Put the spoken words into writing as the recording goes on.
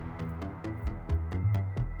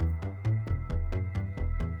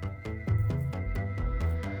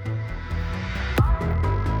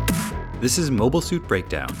This is Mobile Suit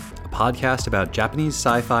Breakdown, a podcast about Japanese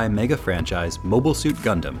sci-fi mega franchise Mobile Suit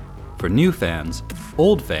Gundam for new fans,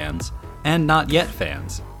 old fans, and not yet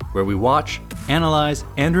fans, where we watch, analyze,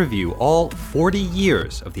 and review all 40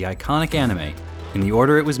 years of the iconic anime in the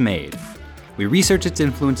order it was made. We research its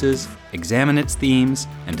influences, examine its themes,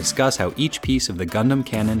 and discuss how each piece of the Gundam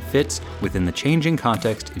canon fits within the changing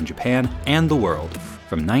context in Japan and the world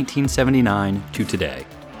from 1979 to today.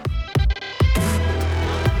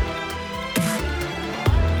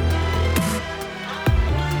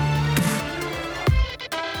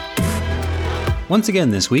 Once again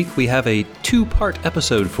this week, we have a two-part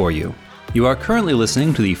episode for you. You are currently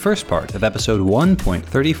listening to the first part of episode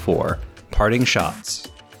 1.34, Parting Shots.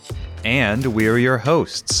 And we're your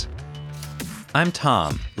hosts. I'm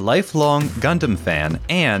Tom, lifelong Gundam fan,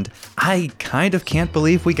 and I kind of can't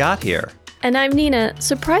believe we got here. And I'm Nina,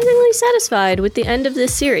 surprisingly satisfied with the end of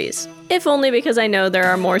this series, if only because I know there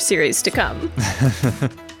are more series to come.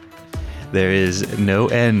 There is no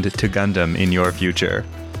end to Gundam in your future.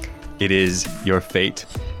 It is your fate.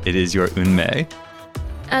 It is your unmei.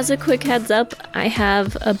 As a quick heads up, I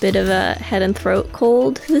have a bit of a head and throat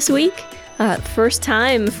cold this week. First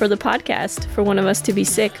time for the podcast for one of us to be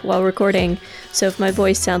sick while recording. So if my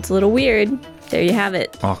voice sounds a little weird, there you have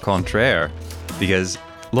it. Au contraire. Because,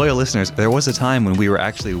 loyal listeners, there was a time when we were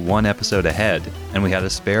actually one episode ahead and we had a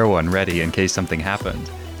spare one ready in case something happened.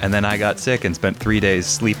 And then I got sick and spent 3 days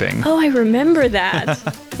sleeping. Oh, I remember that.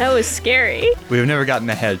 That was scary. We've never gotten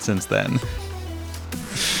ahead since then.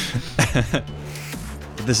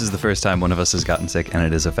 This is the first time one of us has gotten sick and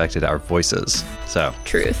it has affected our voices. So,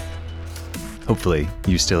 Truth. hopefully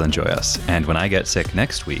you still enjoy us. And when I get sick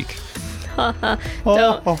next week... Don't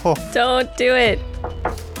do it.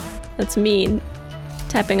 That's mean.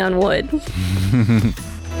 Tapping on wood.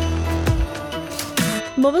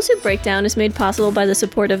 Mobile Suit Breakdown is made possible by the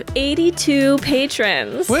support of 82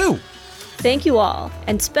 patrons. Woo! Thank you all.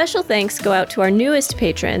 And special thanks go out to our newest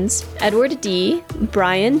patrons, Edward D.,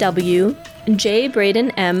 Brian W., J.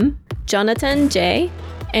 Braden M., Jonathan J.,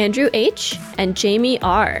 Andrew H., and Jamie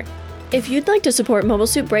R. If you'd like to support Mobile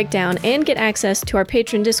Suit Breakdown and get access to our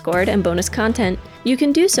patron Discord and bonus content, you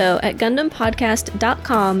can do so at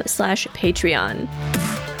GundamPodcast.com/Patreon.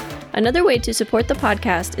 Another way to support the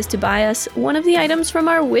podcast is to buy us one of the items from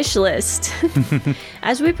our wish list.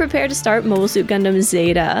 As we prepare to start Mobile Suit Gundam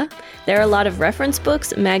Zeta, there are a lot of reference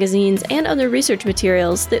books, magazines, and other research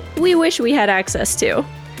materials that we wish we had access to.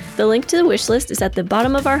 The link to the wish list is at the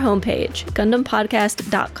bottom of our homepage,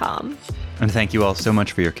 GundamPodcast.com. And thank you all so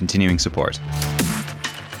much for your continuing support.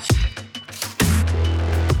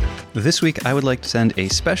 This week, I would like to send a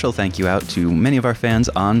special thank you out to many of our fans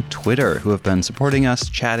on Twitter who have been supporting us,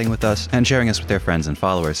 chatting with us, and sharing us with their friends and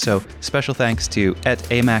followers. So, special thanks to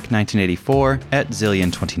 @AMAC1984,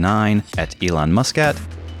 @Zillion29, @Elon Muscat,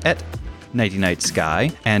 @Nighty Night Sky,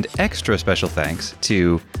 and extra special thanks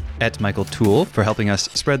to @Michael Toole for helping us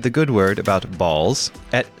spread the good word about balls,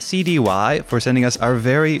 @CDY for sending us our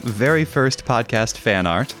very, very first podcast fan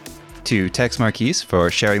art, to Tex Marquise for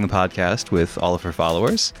sharing the podcast with all of her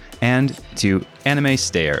followers, and to Anime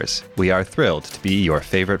Stairs. We are thrilled to be your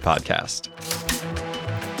favorite podcast.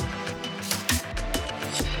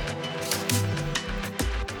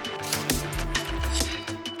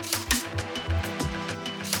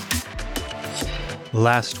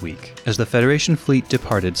 Last week, as the Federation fleet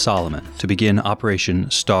departed Solomon to begin Operation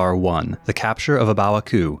Star 1, the capture of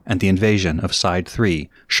Abawaku and the invasion of Side 3,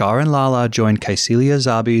 Char and Lala joined Kycilia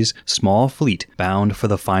Zabi's small fleet bound for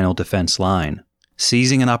the final defense line.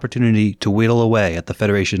 Seizing an opportunity to whittle away at the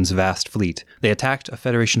Federation's vast fleet, they attacked a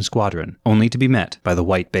Federation squadron, only to be met by the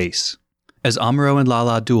White Base. As Amuro and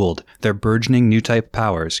Lala dueled, their burgeoning new-type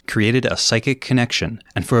powers created a psychic connection,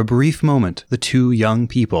 and for a brief moment, the two young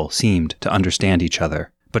people seemed to understand each other.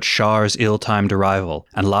 But Char's ill-timed arrival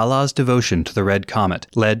and Lala's devotion to the Red Comet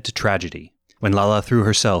led to tragedy, when Lala threw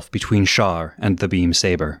herself between Char and the beam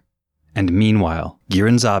saber. And meanwhile,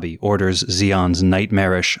 Gihren Zabi orders Zeon's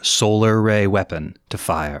nightmarish solar ray weapon to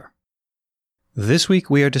fire. This week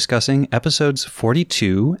we are discussing episodes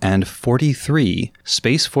 42 and 43,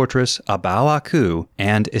 Space Fortress Abawaku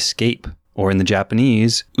and Escape, or in the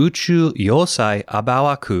Japanese, Uchu Yosai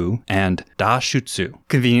Abawaku and Dashutsu.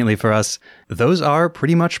 Conveniently for us, those are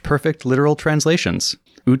pretty much perfect literal translations.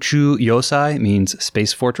 Uchu Yosai means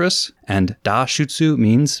Space Fortress, and Dashutsu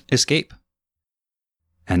means Escape.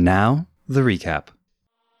 And now, the recap.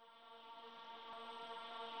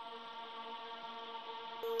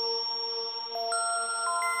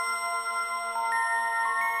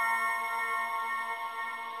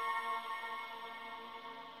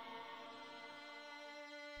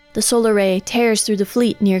 The solar ray tears through the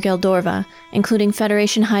fleet near Geldorva, including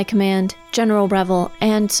Federation High Command, General Revel,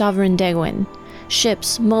 and Sovereign Degwin.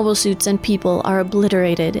 Ships, mobile suits, and people are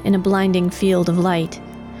obliterated in a blinding field of light.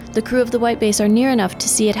 The crew of the White Base are near enough to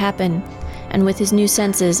see it happen, and with his new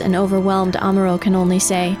senses, an overwhelmed Amuro can only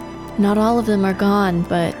say, "Not all of them are gone,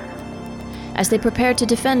 but..." As they prepare to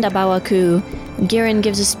defend Abawaku, Girin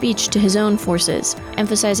gives a speech to his own forces,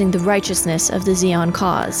 emphasizing the righteousness of the Zeon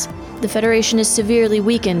cause. The Federation is severely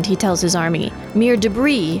weakened, he tells his army, mere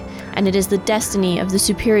debris, and it is the destiny of the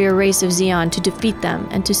superior race of Zeon to defeat them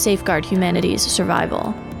and to safeguard humanity's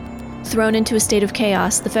survival. Thrown into a state of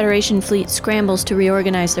chaos, the Federation fleet scrambles to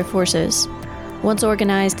reorganize their forces. Once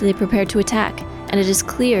organized, they prepare to attack, and it is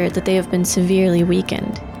clear that they have been severely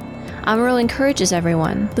weakened. Amuro encourages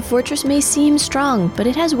everyone. The fortress may seem strong, but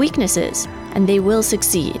it has weaknesses, and they will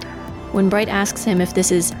succeed. When Bright asks him if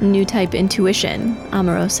this is new type intuition,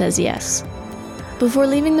 Amuro says yes. Before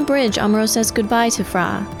leaving the bridge, Amuro says goodbye to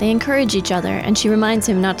Fra. They encourage each other, and she reminds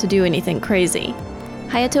him not to do anything crazy.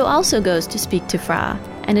 Hayato also goes to speak to Fra,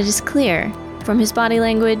 and it is clear, from his body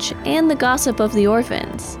language and the gossip of the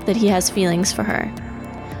orphans, that he has feelings for her.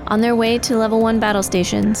 On their way to level 1 battle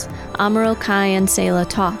stations, Amuro, Kai, and Sayla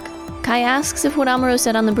talk. Kai asks if what Amuro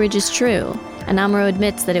said on the bridge is true, and Amuro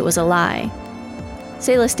admits that it was a lie.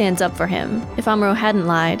 Sayla stands up for him. If Amuro hadn't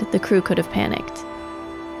lied, the crew could have panicked.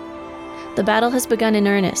 The battle has begun in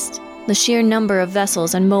earnest. The sheer number of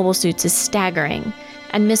vessels and mobile suits is staggering,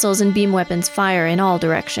 and missiles and beam weapons fire in all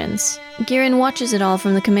directions. Girin watches it all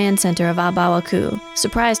from the command center of Abawaku,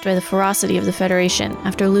 surprised by the ferocity of the Federation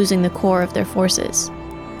after losing the core of their forces.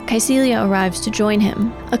 Kycilia arrives to join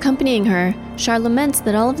him. Accompanying her, Char laments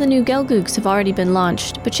that all of the new Gelgoogs have already been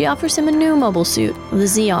launched, but she offers him a new mobile suit, the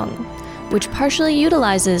Zeong, which partially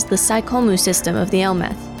utilizes the Psychomu system of the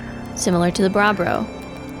Elmeth, similar to the Brabro.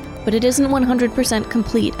 But it isn't 100%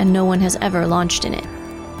 complete, and no one has ever launched in it.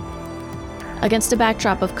 Against a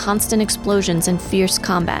backdrop of constant explosions and fierce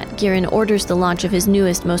combat, Girin orders the launch of his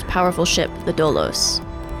newest, most powerful ship, the Dolos.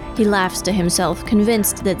 He laughs to himself,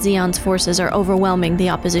 convinced that Zeon's forces are overwhelming the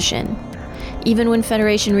opposition. Even when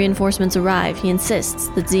Federation reinforcements arrive, he insists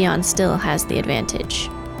that Zeon still has the advantage.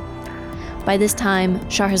 By this time,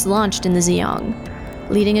 Char has launched in the Zeong,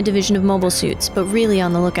 leading a division of mobile suits, but really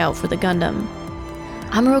on the lookout for the Gundam.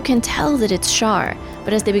 Amuro can tell that it's Char,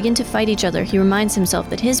 but as they begin to fight each other, he reminds himself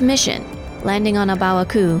that his mission, landing on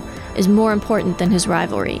Abawaku, is more important than his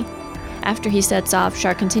rivalry. After he sets off,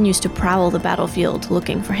 Char continues to prowl the battlefield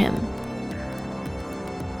looking for him.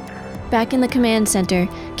 Back in the command center,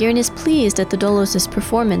 Girin is pleased at the Dolos'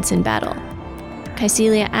 performance in battle.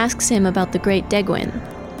 Kycilia asks him about the Great Degwin,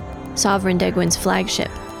 Sovereign Degwin's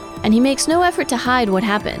flagship, and he makes no effort to hide what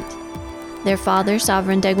happened. Their father,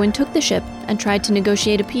 Sovereign Degwin, took the ship and tried to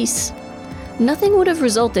negotiate a peace. Nothing would have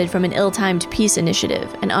resulted from an ill-timed peace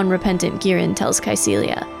initiative, an unrepentant Girin tells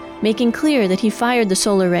Kycilia, making clear that he fired the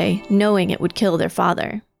solar ray knowing it would kill their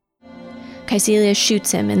father. Kycilia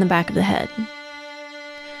shoots him in the back of the head.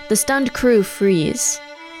 The stunned crew freeze.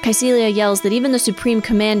 Kycilia yells that even the Supreme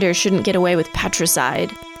Commander shouldn't get away with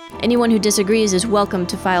patricide. Anyone who disagrees is welcome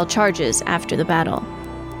to file charges after the battle.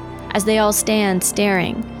 As they all stand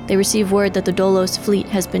staring, they receive word that the Dolos fleet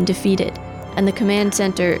has been defeated, and the command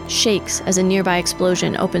center shakes as a nearby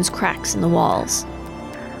explosion opens cracks in the walls.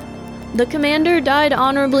 "The commander died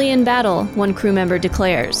honorably in battle," one crew member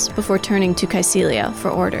declares, before turning to Kycilia for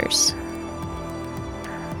orders.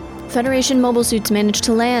 Federation mobile suits manage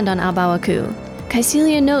to land on Abawaku.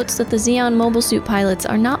 Kycilia notes that the Zeon mobile suit pilots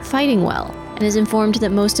are not fighting well, and is informed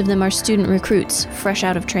that most of them are student recruits, fresh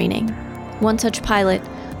out of training. One such pilot,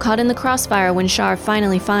 caught in the crossfire when Char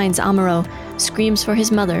finally finds Amuro, screams for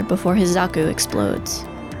his mother before his Zaku explodes.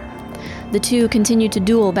 The two continue to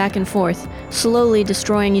duel back and forth, slowly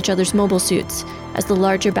destroying each other's mobile suits as the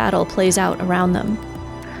larger battle plays out around them.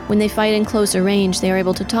 When they fight in closer range, they are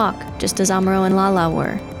able to talk, just as Amuro and Lala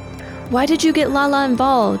were. "Why did you get Lala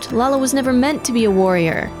involved? Lala was never meant to be a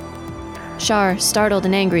warrior." Char, startled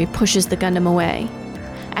and angry, pushes the Gundam away.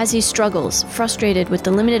 As he struggles, frustrated with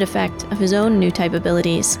the limited effect of his own new type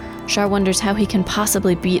abilities, Char wonders how he can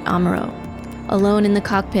possibly beat Amuro. Alone in the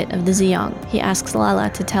cockpit of the Zeong, he asks Lala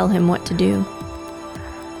to tell him what to do.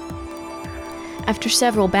 After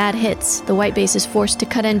several bad hits, the White Base is forced to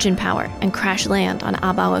cut engine power and crash land on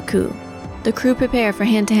Abawaku. The crew prepare for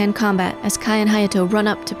hand-to-hand combat as Kai and Hayato run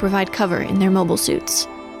up to provide cover in their mobile suits.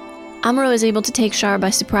 Amuro is able to take Char by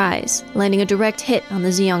surprise, landing a direct hit on the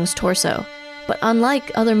Zeong's torso. But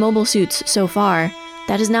unlike other mobile suits so far,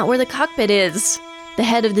 that is not where the cockpit is. The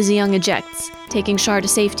head of the Zeong ejects, taking Char to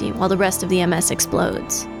safety while the rest of the MS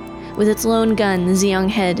explodes. With its lone gun, the Zeong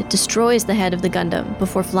head destroys the head of the Gundam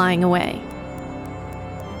before flying away.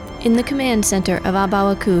 In the command center of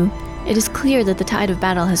Abawaku, it is clear that the tide of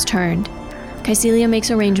battle has turned. Kycilia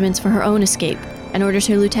makes arrangements for her own escape and orders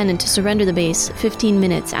her lieutenant to surrender the base 15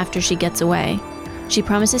 minutes after she gets away. She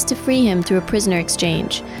promises to free him through a prisoner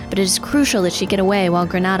exchange, but it is crucial that she get away while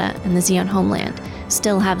Granada and the Zeon homeland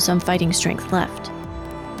still have some fighting strength left.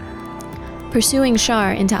 Pursuing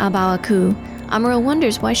Char into Abawaku, Amuro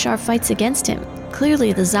wonders why Char fights against him.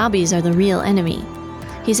 Clearly the Zabis are the real enemy.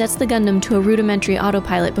 He sets the Gundam to a rudimentary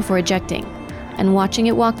autopilot before ejecting, and watching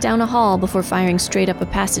it walk down a hall before firing straight up a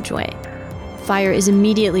passageway. Fire is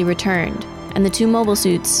immediately returned, and the two mobile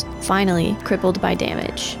suits, finally, crippled by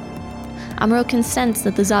damage. Amuro can sense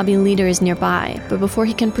that the Zabi leader is nearby, but before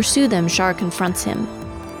he can pursue them, Char confronts him.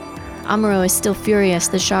 Amuro is still furious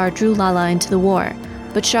that Char drew Lala into the war,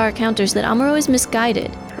 but Char counters that Amuro is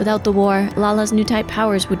misguided. Without the war, Lala's new type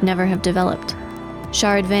powers would never have developed.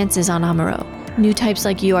 Char advances on Amuro. New types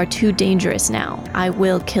like you are too dangerous now. I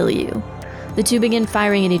will kill you. The two begin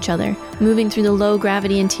firing at each other, moving through the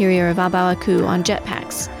low-gravity interior of Abawaku on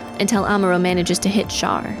jetpacks, until Amuro manages to hit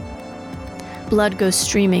Char. Blood goes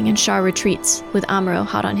streaming and Char retreats, with Amuro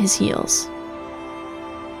hot on his heels.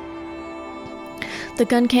 The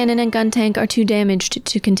gun cannon and gun tank are too damaged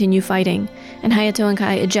to continue fighting, and Hayato and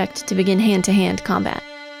Kai eject to begin hand-to-hand combat.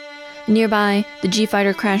 Nearby, the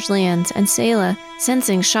G-fighter crash lands, and Sayla,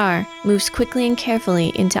 sensing Char, moves quickly and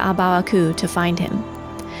carefully into Abawaku to find him.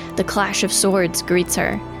 The clash of swords greets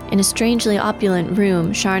her. In a strangely opulent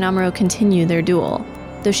room, Char and Amuro continue their duel.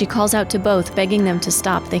 Though she calls out to both, begging them to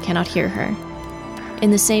stop, they cannot hear her. In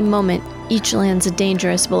the same moment, each lands a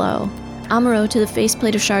dangerous blow. Amuro to the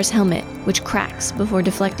faceplate of Char's helmet, which cracks before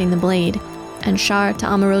deflecting the blade, and Char to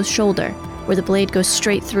Amuro's shoulder, where the blade goes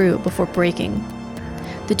straight through before breaking.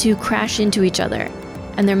 The two crash into each other,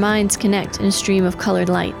 and their minds connect in a stream of colored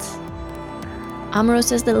lights. Amuro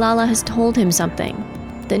says that Lala has told him something,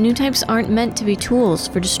 that new types aren't meant to be tools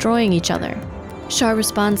for destroying each other. Char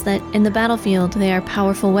responds that in the battlefield they are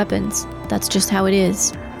powerful weapons. That's just how it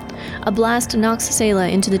is. A blast knocks Sayla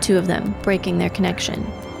into the two of them, breaking their connection.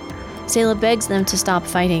 Sayla begs them to stop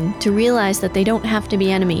fighting, to realize that they don't have to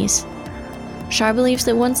be enemies. Char believes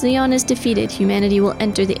that once Zeon is defeated, humanity will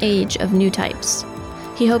enter the age of new types.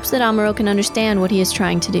 He hopes that Amuro can understand what he is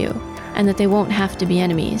trying to do, and that they won't have to be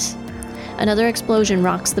enemies. Another explosion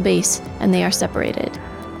rocks the base, and they are separated.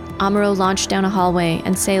 Amuro launched down a hallway,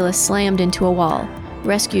 and Sayla slammed into a wall,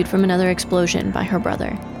 rescued from another explosion by her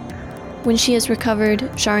brother. When she has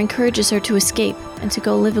recovered, Char encourages her to escape and to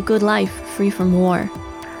go live a good life free from war.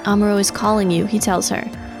 Amuro is calling you, he tells her,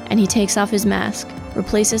 and he takes off his mask,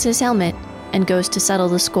 replaces his helmet, and goes to settle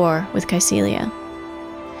the score with Kycilia.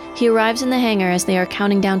 He arrives in the hangar as they are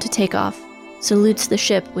counting down to takeoff, salutes the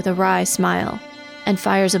ship with a wry smile, and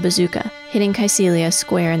fires a bazooka, hitting Kycilia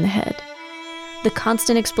square in the head. The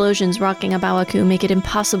constant explosions rocking Abawaku make it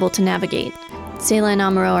impossible to navigate. Sayla and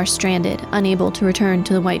Amuro are stranded, unable to return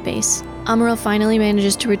to the White Base. Amuro finally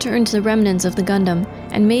manages to return to the remnants of the Gundam,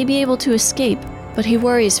 and may be able to escape, but he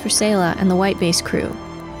worries for Sayla and the White Base crew.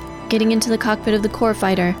 Getting into the cockpit of the core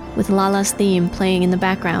fighter, with Lala's theme playing in the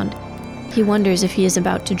background, he wonders if he is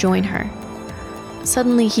about to join her.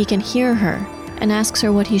 Suddenly he can hear her, and asks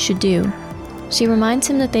her what he should do. She reminds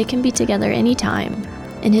him that they can be together anytime.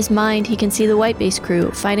 In his mind, he can see the White Base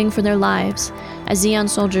crew fighting for their lives, as Zeon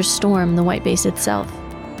soldiers storm the White Base itself.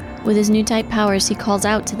 With his new type powers, he calls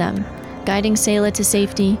out to them, guiding Sayla to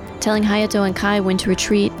safety, telling Hayato and Kai when to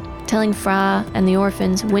retreat, telling Fra and the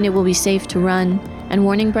orphans when it will be safe to run, and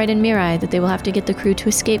warning Bright and Mirai that they will have to get the crew to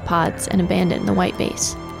escape pods and abandon the White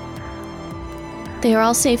Base. They are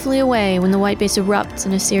all safely away when the White Base erupts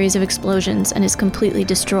in a series of explosions and is completely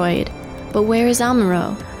destroyed. But where is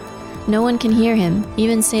Amuro? No one can hear him,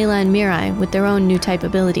 even Sayla and Mirai with their own new type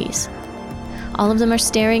abilities. All of them are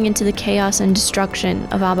staring into the chaos and destruction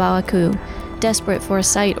of Abawaku, desperate for a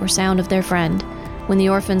sight or sound of their friend, when the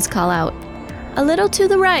orphans call out, "A little to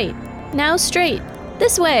the right, now straight,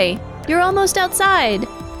 this way, you're almost outside.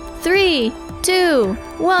 3, 2,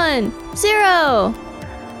 1, 0!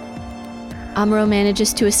 Amuro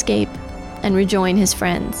manages to escape and rejoin his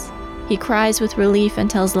friends. He cries with relief and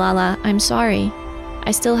tells Lala, "I'm sorry.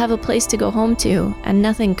 I still have a place to go home to, and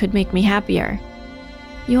nothing could make me happier.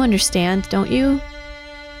 You understand, don't you?"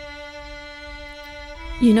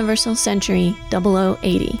 Universal Century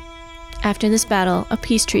 0080. After this battle, a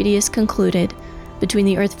peace treaty is concluded between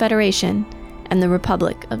the Earth Federation and the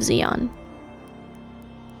Republic of Zeon.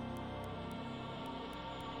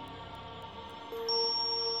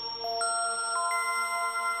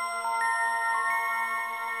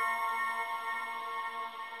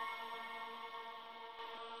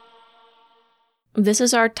 This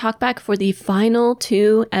is our talkback for the final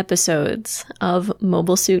 2 episodes of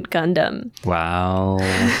Mobile Suit Gundam. Wow.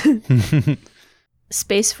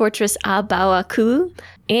 Space Fortress Abawaku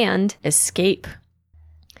and Escape.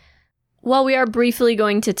 While we are briefly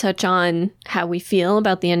going to touch on how we feel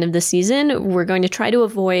about the end of the season, we're going to try to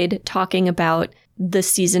avoid talking about the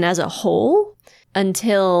season as a whole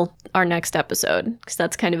until our next episode, because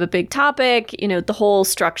that's kind of a big topic, the whole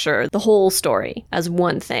structure, the whole story as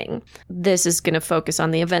one thing. This is going to focus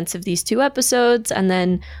on the events of these 2 episodes, and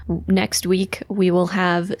then next week we will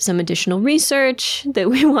have some additional research that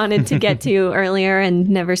we wanted to get to earlier and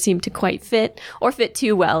never seemed to quite fit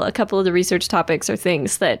too well. A couple of the research topics are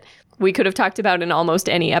things that we could have talked about in almost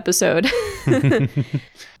any episode.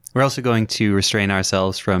 We're also going to restrain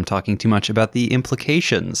ourselves from talking too much about the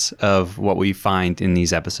implications of what we find in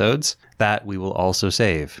these episodes. That we will also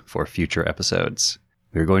save for future episodes.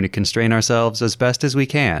 We're going to constrain ourselves as best as we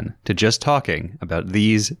can to just talking about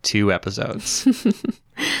these 2 episodes.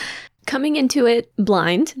 Coming into it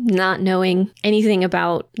blind, not knowing anything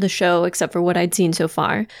about the show except for what I'd seen so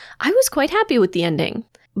far, I was quite happy with the ending.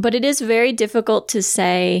 But it is very difficult to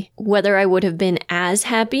say whether I would have been as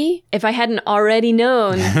happy if I hadn't already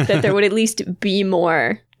known that there would at least be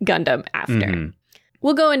more Gundam after. Mm-hmm.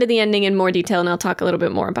 We'll go into the ending in more detail, and I'll talk a little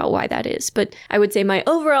bit more about why that is. But I would say my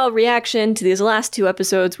overall reaction to these last 2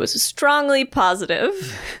 episodes was strongly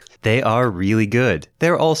positive. They are really good.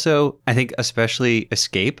 They're also, I think, especially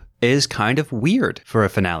Escape, is kind of weird for a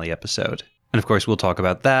finale episode. And of course, we'll talk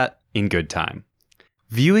about that in good time.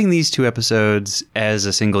 Viewing these 2 episodes as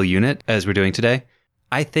a single unit, as we're doing today,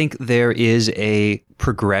 I think there is a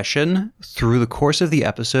progression through the course of the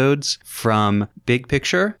episodes from big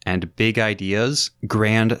picture and big ideas,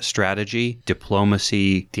 grand strategy,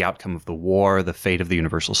 diplomacy, the outcome of the war, the fate of the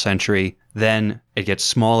Universal Century. Then it gets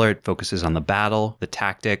smaller. It focuses on the battle, the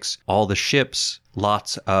tactics, all the ships,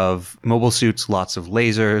 lots of mobile suits, lots of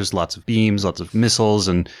lasers, lots of beams, lots of missiles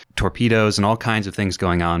and torpedoes and all kinds of things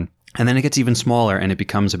going on. And then it gets even smaller and it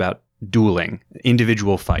becomes about dueling,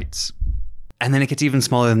 individual fights. And then it gets even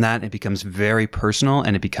smaller than that. And it becomes very personal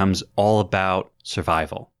and it becomes all about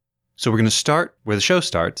survival. So we're going to start where the show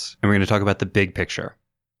starts and we're going to talk about the big picture.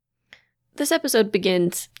 This episode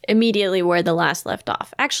begins immediately where the last left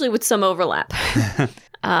off, actually with some overlap.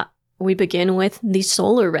 We begin with the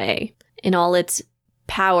solar ray in all its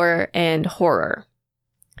power and horror.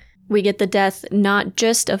 We get the death not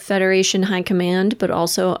just of Federation High Command, but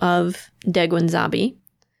also of Daegwon Zabi.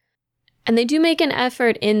 And they do make an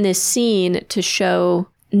effort in this scene to show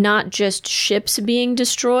not just ships being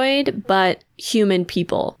destroyed, but human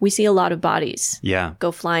people. We see a lot of bodies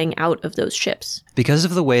go flying out of those ships. Because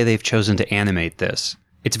of the way they've chosen to animate this,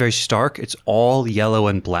 it's very stark. It's all yellow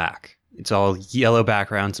and black. It's all yellow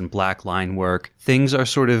backgrounds and black line work. Things are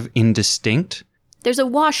sort of indistinct. There's a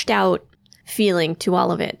washed out feeling to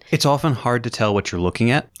all of it. It's often hard to tell what you're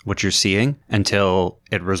looking at, what you're seeing, until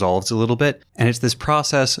it resolves a little bit. And it's this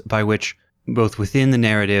process by which, both within the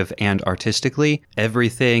narrative and artistically,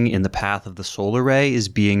 everything in the path of the solar ray is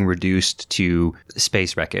being reduced to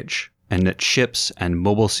space wreckage. And that ships and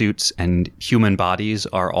mobile suits and human bodies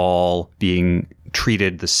are all being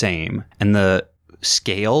treated the same. And the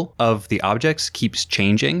scale of the objects keeps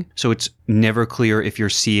changing. So it's never clear if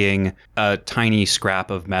you're seeing a tiny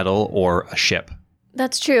scrap of metal or a ship.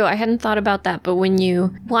 That's true. I hadn't thought about that. But when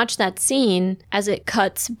you watch that scene, as it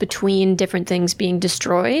cuts between different things being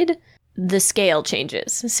destroyed, the scale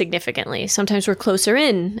changes significantly. Sometimes we're closer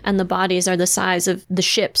in and the bodies are the size of the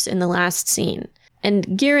ships in the last scene. And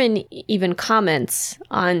Gihren even comments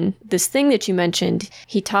on this thing that you mentioned.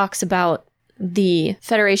 He talks about the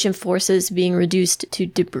Federation forces being reduced to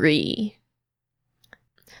debris.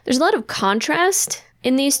 There's a lot of contrast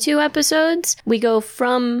in these 2 episodes. We go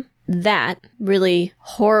from that really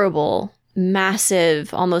horrible,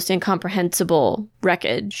 massive, almost incomprehensible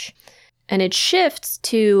wreckage, and it shifts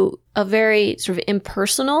to a very sort of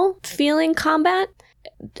impersonal feeling combat.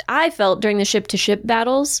 I felt during the ship-to-ship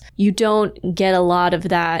battles, you don't get a lot of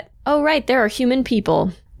that, oh right, there are human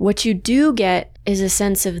people. What you do get is a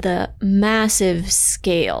sense of the massive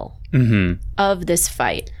scale of this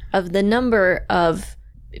fight, of the number of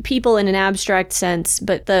people in an abstract sense,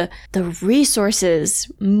 but the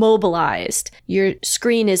resources mobilized. Your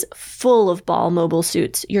screen is full of ball mobile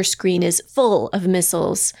suits. Your screen is full of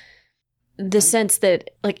missiles. The sense that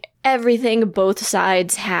like everything both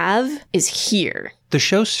sides have is here. The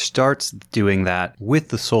show starts doing that with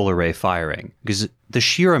the solar ray firing, because the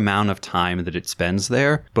sheer amount of time that it spends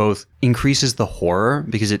there both increases the horror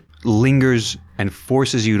because it lingers and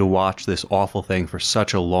forces you to watch this awful thing for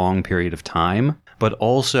such a long period of time, but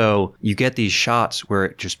also you get these shots where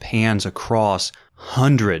it just pans across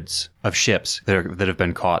hundreds of ships that have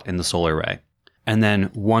been caught in the solar ray. And then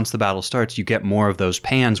once the battle starts, you get more of those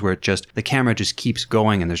pans where the camera just keeps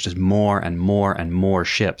going and there's just more and more and more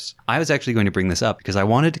ships. I was actually going to bring this up because I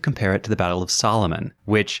wanted to compare it to the Battle of Solomon,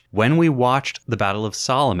 which when we watched the Battle of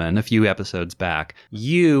Solomon a few episodes back,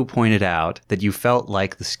 you pointed out that you felt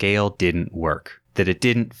like the scale didn't work, that it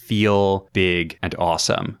didn't feel big and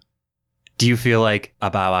awesome. Do you feel like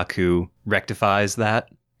Abawaku rectifies that?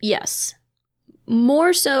 Yes.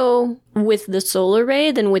 More so with the solar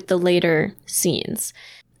ray than with the later scenes.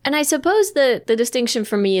 And I suppose the distinction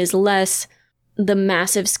for me is less the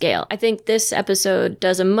massive scale. I think this episode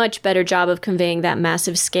does a much better job of conveying that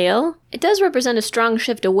massive scale. It does represent a strong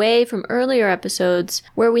shift away from earlier episodes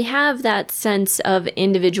where we have that sense of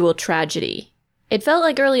individual tragedy. It felt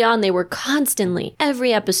like early on they were constantly,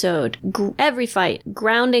 every episode, every fight,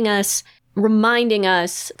 grounding us, reminding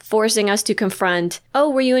us, forcing us to confront, oh,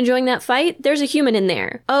 were you enjoying that fight? There's a human in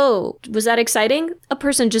there. Oh, was that exciting? A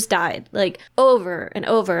person just died. Like, over and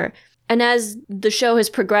over. And as the show has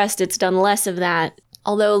progressed, it's done less of that.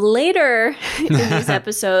 Although later in these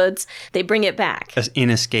episodes, they bring it back. As in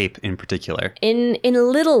Escape in particular. In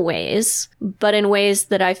little ways, but in ways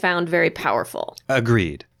that I found very powerful.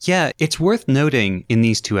 Agreed. Yeah, it's worth noting in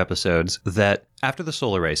these two episodes that after the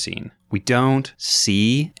solar ray scene, we don't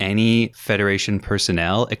see any Federation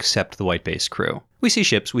personnel except the White Base crew. We see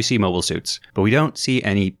ships, we see mobile suits, but we don't see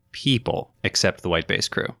any people except the White Base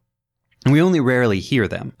crew. And we only rarely hear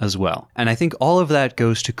them as well. And I think all of that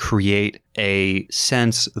goes to create a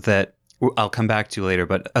sense that I'll come back to later,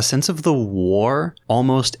 but a sense of the war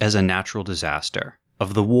almost as a natural disaster,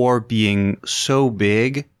 of the war being so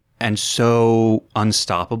big and so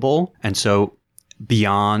unstoppable and so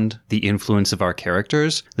beyond the influence of our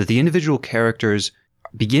characters that the individual characters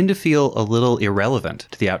begin to feel a little irrelevant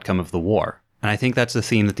to the outcome of the war. And I think that's the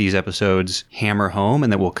theme that these episodes hammer home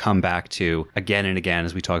and that we'll come back to again and again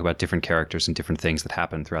as we talk about different characters and different things that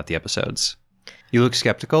happen throughout the episodes. You look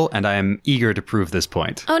skeptical, and I am eager to prove this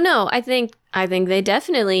point. Oh, no, I think they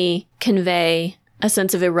definitely convey a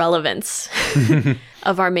sense of irrelevance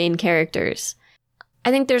of our main characters.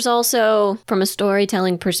 I think there's also, from a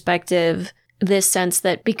storytelling perspective, this sense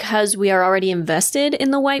that because we are already invested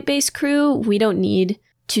in the White Base crew, we don't need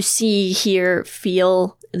to see, hear,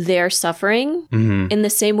 feel their suffering in the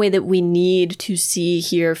same way that we need to see,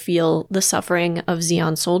 hear, feel the suffering of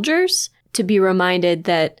Zeon soldiers, to be reminded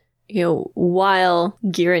that, you know, while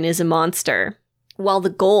Gihren is a monster, while the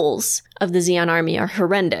goals of the Zeon army are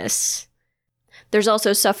horrendous, there's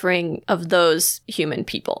also suffering of those human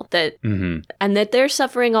people that and that their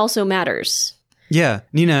suffering also matters. Yeah,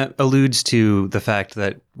 Nina alludes to the fact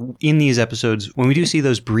that in these episodes, when we do see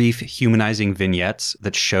those brief humanizing vignettes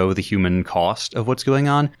that show the human cost of what's going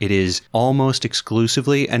on, it is almost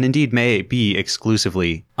exclusively, and indeed may be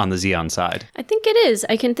exclusively, on the Zeon side. I think it is.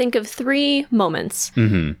 I can think of 3 moments,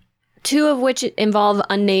 2 of which involve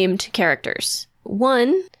unnamed characters.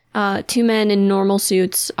 One, 2 men in normal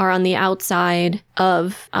suits are on the outside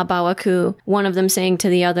of Abawaku, one of them saying to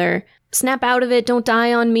the other, "Snap out of it, don't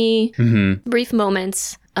die on me." Brief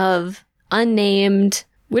moments of unnamed,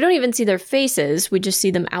 we don't even see their faces, we just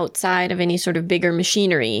see them outside of any sort of bigger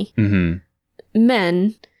machinery.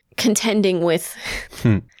 Men contending with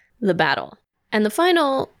the battle. And the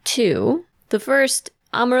final 2, the first,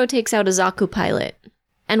 Amuro takes out a Zaku pilot.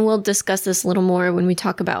 And we'll discuss this a little more when we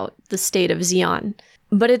talk about the state of Zeon.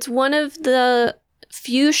 But it's one of the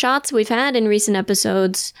few shots we've had in recent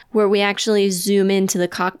episodes where we actually zoom into the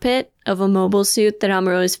cockpit of a mobile suit that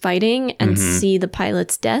Amuro is fighting and see the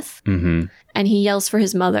pilot's death. And he yells for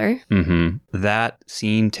his mother. That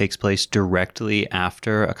scene takes place directly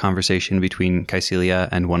after a conversation between Kycilia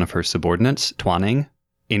and one of her subordinates, Twanning,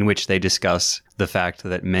 in which they discuss the fact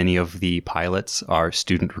that many of the pilots are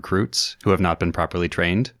student recruits who have not been properly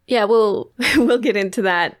trained. Yeah, we'll get into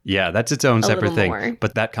that. Yeah, that's its own separate thing. More.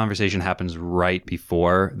 But that conversation happens right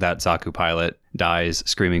before that Zaku pilot dies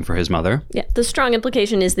screaming for his mother. Yeah, the strong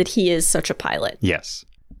implication is that he is such a pilot. Yes.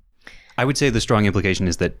 I would say the strong implication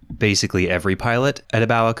is that basically every pilot at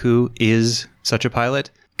Abawaku is such a pilot.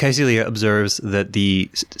 Kycilia observes that the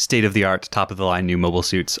state-of-the-art, top-of-the-line new mobile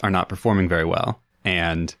suits are not performing very well.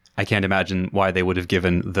 And I can't imagine why they would have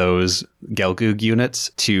given those Gelgoog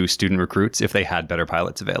units to student recruits if they had better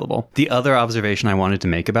pilots available. The other observation I wanted to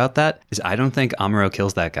make about that is I don't think Amuro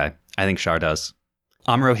kills that guy. I think Char does.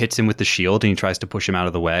 Amuro hits him with the shield and he tries to push him out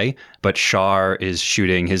of the way, but Char is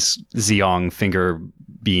shooting his Zeong finger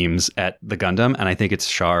beams at the Gundam, and I think it's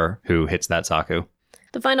Char who hits that Zaku.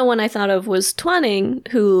 The final one I thought of was Twanning,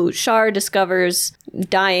 who Char discovers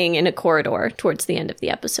dying in a corridor towards the end of the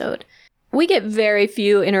episode. We get very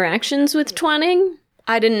few interactions with Twanning.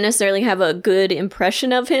 I didn't necessarily have a good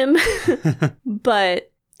impression of him,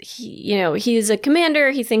 but he's a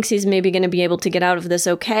commander. He thinks he's maybe going to be able to get out of this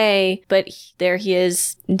okay, but there he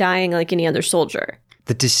is dying like any other soldier.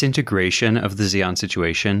 The disintegration of the Zeon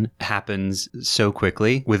situation happens so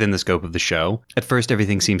quickly within the scope of the show. At first,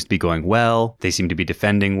 everything seems to be going well. They seem to be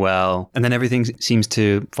defending well. And then everything seems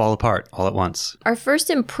to fall apart all at once. Our first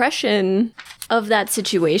impression of that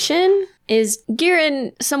situation is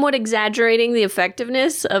Gihren somewhat exaggerating the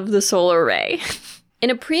effectiveness of the solar ray. In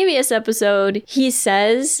a previous episode, he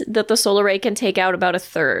says that the solar ray can take out about a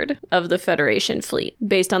third of the Federation fleet,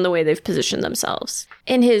 based on the way they've positioned themselves.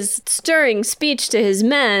 In his stirring speech to his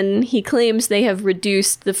men, he claims they have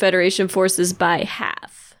reduced the Federation forces by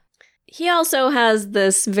half. He also has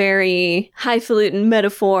this very highfalutin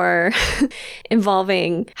metaphor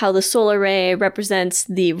involving how the solar ray represents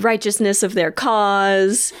the righteousness of their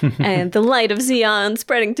cause and the light of Zeon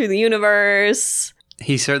spreading through the universe.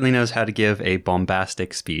 He certainly knows how to give a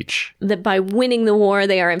bombastic speech. That by winning the war,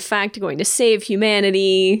 they are in fact going to save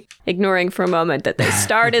humanity, ignoring for a moment that they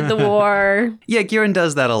started the war. Yeah, Gihren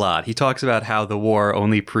does that a lot. He talks about how the war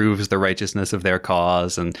only proves the righteousness of their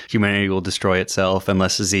cause and humanity will destroy itself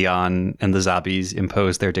unless Zeon and the Zabis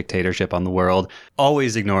impose their dictatorship on the world,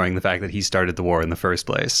 always ignoring the fact that he started the war in the first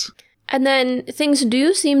place. And then things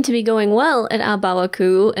do seem to be going well at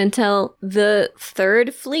Al-Bawaku until the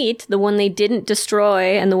third fleet, the one they didn't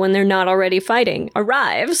destroy and the one they're not already fighting,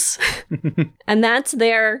 arrives. And that's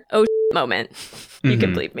their oh moment. You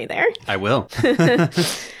can believe me there. I will.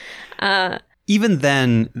 Even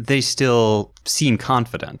then, they still seem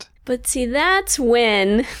confident. But see, that's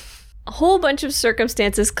when a whole bunch of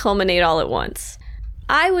circumstances culminate all at once.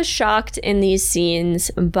 I was shocked in these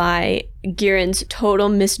scenes by Giren's total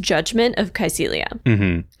misjudgment of Kycilia.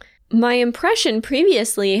 Mm-hmm. My impression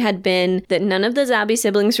previously had been that none of the Zabi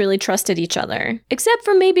siblings really trusted each other, except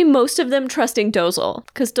for maybe most of them trusting Dozle,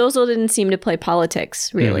 because Dozle didn't seem to play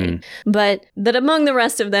politics, really. Mm-hmm. But that among the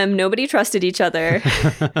rest of them, nobody trusted each other.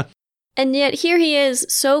 And yet here he is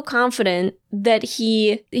so confident that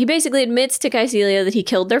he basically admits to Kycilia that he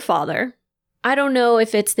killed their father. I don't know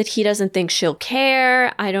if it's that he doesn't think she'll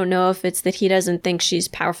care. I don't know if it's that he doesn't think she's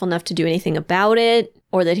powerful enough to do anything about it,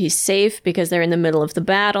 or that he's safe because they're in the middle of the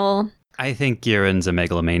battle. I think Giren's a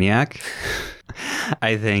megalomaniac.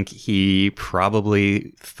 I think he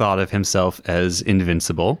probably thought of himself as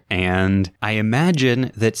invincible. And I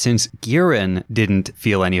imagine that since Gihren didn't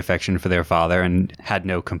feel any affection for their father and had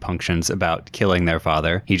no compunctions about killing their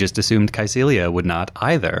father, he just assumed Kycilia would not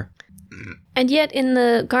either. And yet in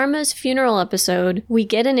the Garma's funeral episode, we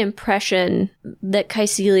get an impression that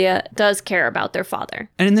Kycilia does care about their father.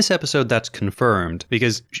 And in this episode, that's confirmed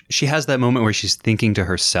because she has that moment where she's thinking to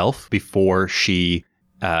herself before she,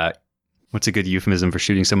 what's a good euphemism for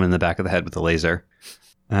shooting someone in the back of the head with a laser?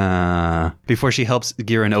 Before she helps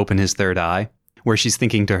Gihren open his third eye, where she's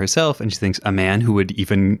thinking to herself and she thinks a man who would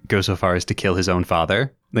even go so far as to kill his own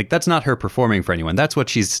father. Like, that's not her performing for anyone. That's what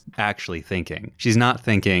she's actually thinking. She's not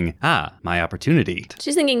thinking, my opportunity.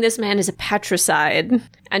 She's thinking this man is a patricide,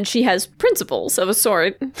 and she has principles of a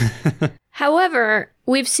sort. However,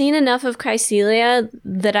 we've seen enough of Kycilia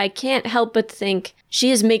that I can't help but think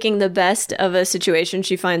she is making the best of a situation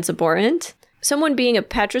she finds abhorrent. Someone being a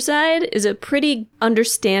patricide is a pretty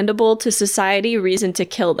understandable to society reason to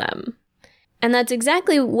kill them. And that's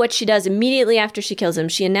exactly what she does immediately after she kills him.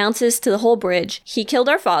 She announces to the whole bridge, he killed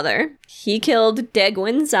our father. He killed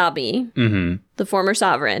Degwin Zabi, the former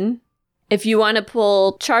sovereign. If you want to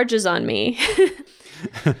pull charges on me...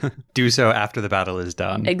 do so after the battle is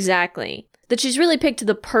done. Exactly. That she's really picked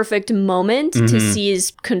the perfect moment to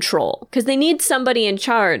seize control. Because they need somebody in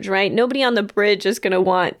charge, right? Nobody on the bridge is going to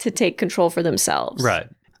want to take control for themselves. Right.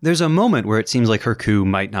 There's a moment where it seems like her coup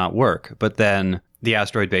might not work, but then... the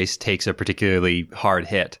asteroid base takes a particularly hard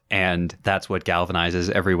hit, and that's what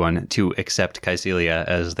galvanizes everyone to accept Kycilia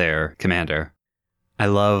as their commander. I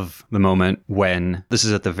love the moment when, this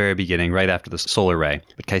is at the very beginning, right after the solar ray,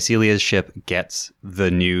 but Kycilia's ship gets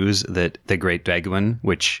the news that the Great Degwin,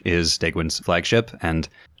 which is Degwin's flagship, and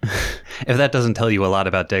if that doesn't tell you a lot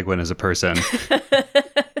about Degwin as a person...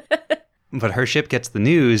 But her ship gets the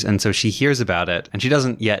news, and so she hears about it, and she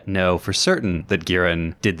doesn't yet know for certain that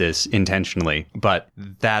Gihren did this intentionally. But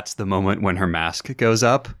that's the moment when her mask goes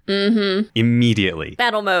up. Mm-hmm. Immediately.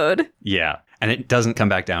 Battle mode. Yeah. And it doesn't come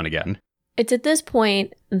back down again. It's at this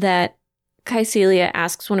point that Kycilia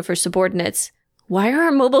asks one of her subordinates, why are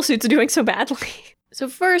our mobile suits doing so badly? So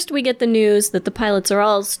first we get the news that the pilots are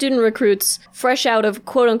all student recruits fresh out of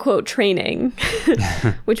quote-unquote training,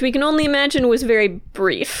 which we can only imagine was very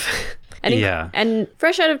brief. And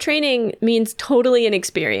fresh out of training means totally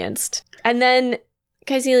inexperienced. And then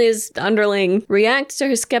Caecilia's underling reacts to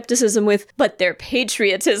her skepticism with, but their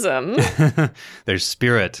patriotism. Their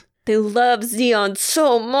spirit. They love Zeon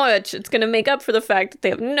so much, it's going to make up for the fact that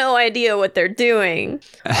they have no idea what they're doing.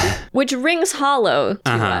 Which rings hollow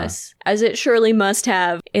to us, as it surely must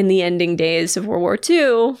have in the ending days of World War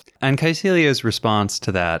II. And Caecilia's response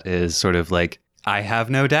to that is sort of like, I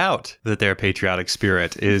have no doubt that their patriotic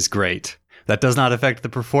spirit is great. That does not affect the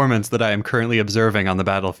performance that I am currently observing on the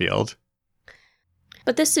battlefield.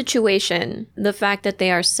 But this situation, the fact that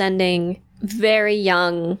they are sending very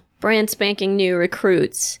young, brand spanking new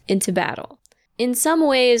recruits into battle, in some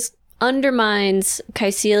ways undermines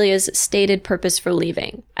Caecilia's stated purpose for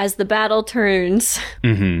leaving. As the battle turns,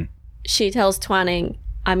 she tells Twanning,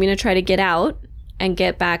 I'm going to try to get out and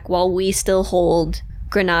get back while we still hold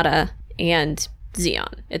Granada and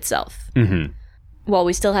Zeon itself. While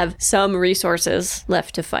we still have some resources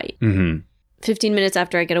left to fight. 15 minutes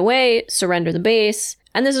after I get away, surrender the base.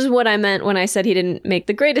 And this is what I meant when I said he didn't make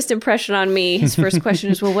the greatest impression on me. His first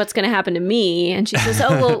question is, well, what's going to happen to me? And she says,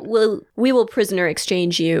 oh, we will prisoner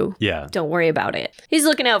exchange you. Yeah. Don't worry about it. He's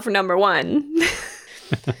looking out for number one.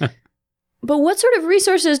 But what sort of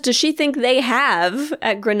resources does she think they have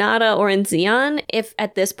at Granada or in Zeon if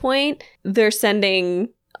at this point they're sending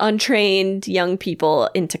untrained young people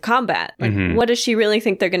into combat? Like, what does she really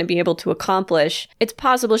think they're going to be able to accomplish? It's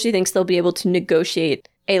possible she thinks they'll be able to negotiate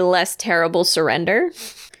a less terrible surrender.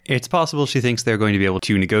 It's possible she thinks they're going to be able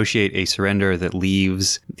to negotiate a surrender that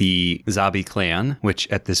leaves the Zabi clan, which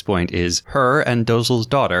at this point is her and Dozl's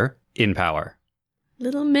daughter, in power.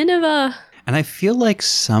 Little Minerva. And I feel like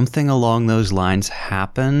something along those lines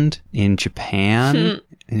happened in Japan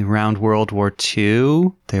around World War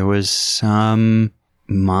II. There was some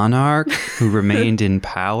monarch who remained in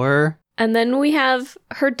power. And then we have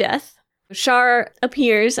her death. Shar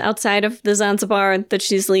appears outside of the Zanzibar that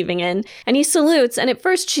she's leaving in, and he salutes, and at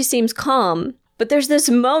first she seems calm. But there's this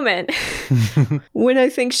moment when I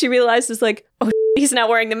think she realizes, like, oh, he's not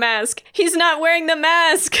wearing the mask. He's not wearing the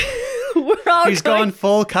mask. He's gone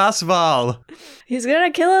full Casval. He's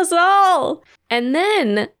gonna kill us all. And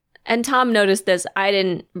then, and Tom noticed this, I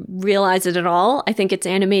didn't realize it at all. I think it's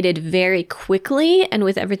animated very quickly, and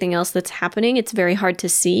with everything else that's happening, it's very hard to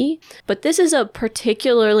see. But this is a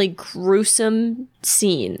particularly gruesome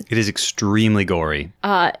scene. It is extremely gory.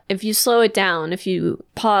 If you slow it down, if you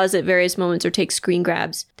pause at various moments or take screen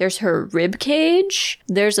grabs, there's her rib cage,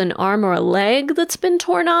 there's an arm or a leg that's been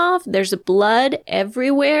torn off, there's blood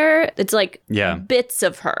everywhere. It's like bits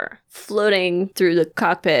of her floating through the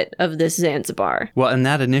cockpit of this Zanzibar. Well, in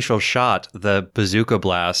that initial shot, the bazooka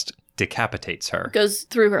blast decapitates her. Goes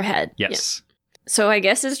through her head. Yes. Yeah. So I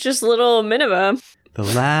guess it's just little Minerva. The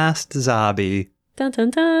last Zabi. Dun,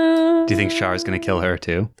 dun, dun. Do you think Shar's going to kill her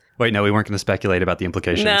too? Wait, no, we weren't going to speculate about the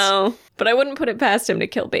implications. No, but I wouldn't put it past him to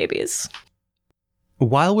kill babies.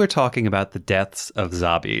 While we're talking about the deaths of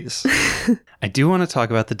Zabis, I do want to talk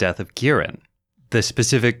about the death of Giran, the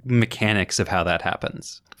specific mechanics of how that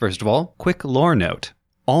happens. First of all, quick lore note.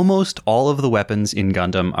 Almost all of the weapons in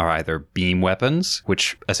Gundam are either beam weapons,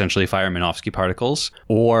 which essentially fire Minovsky particles,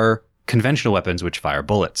 or conventional weapons, which fire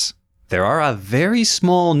bullets. There are a very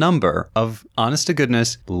small number of,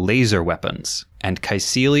 honest-to-goodness, laser weapons, and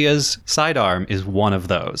Caecilia's sidearm is one of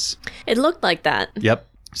those. It looked like that. Yep.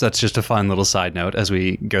 So that's just a fun little side note as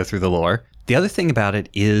we go through the lore. The other thing about it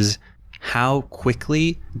is how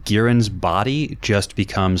quickly Giran's body just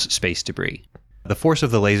becomes space debris. The force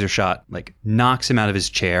of the laser shot knocks him out of his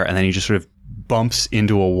chair, and then he just sort of bumps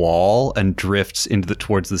into a wall and drifts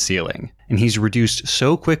towards the ceiling. And he's reduced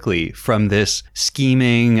so quickly from this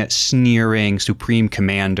scheming, sneering supreme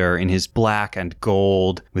commander in his black and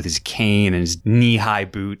gold with his cane and his knee-high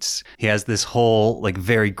boots. He has this whole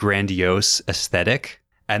very grandiose aesthetic.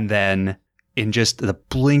 And then in just the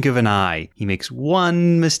blink of an eye, he makes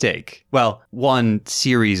one mistake. Well, one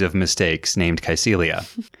series of mistakes named Caecilia.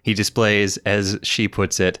 He displays, as she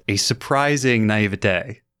puts it, a surprising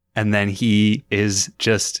naivete. And then he is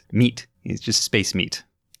just meat. He's just space meat.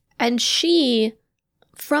 And she,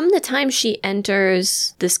 from the time she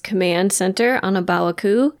enters this command center on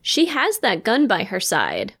Abawaku, she has that gun by her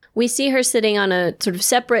side. We see her sitting on a sort of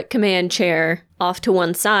separate command chair off to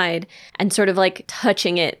one side and sort of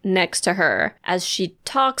touching it next to her as she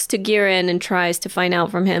talks to Giran and tries to find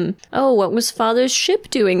out from him, oh, what was Father's ship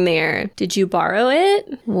doing there? Did you borrow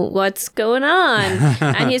it? What's going on?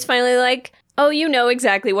 And he's finally like, oh, you know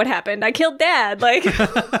exactly what happened. I killed Dad.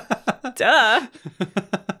 Duh.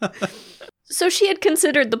 So she had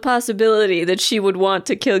considered the possibility that she would want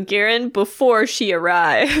to kill Giran before she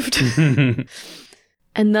arrived.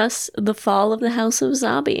 And thus, the fall of the House of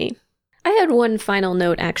Zabi. I had one final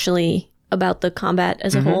note, actually, about the combat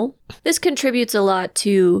as a whole. This contributes a lot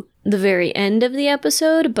to the very end of the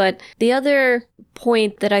episode, but the other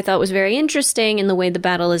point that I thought was very interesting in the way the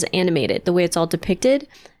battle is animated, the way it's all depicted,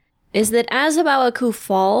 is that as Abawaku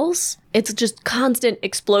falls, it's just constant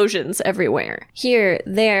explosions everywhere. Here,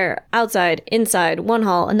 there, outside, inside, one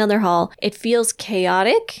hall, another hall. It feels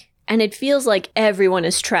chaotic, and it feels like everyone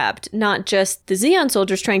is trapped. Not just the Zeon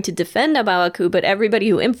soldiers trying to defend Abawaku, but everybody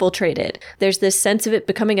who infiltrated. There's this sense of it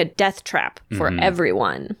becoming a death trap for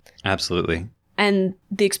everyone. Absolutely. And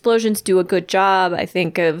the explosions do a good job, I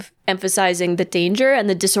think, of emphasizing the danger and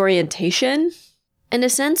the disorientation. In a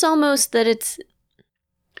sense, almost, that it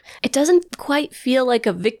doesn't quite feel like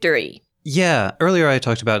a victory. Yeah, earlier I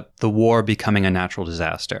talked about the war becoming a natural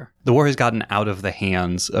disaster. The war has gotten out of the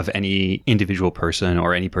hands of any individual person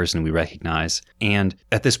or any person we recognize. And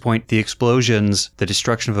at this point, the explosions, the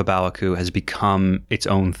destruction of Abawaku has become its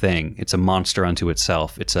own thing. It's a monster unto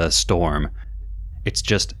itself. It's a storm. It's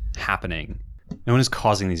just happening. No one is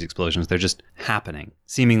causing these explosions. They're just happening,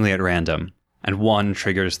 seemingly at random. And one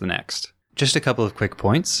triggers the next. Just a couple of quick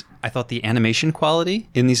points. I thought the animation quality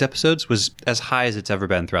in these episodes was as high as it's ever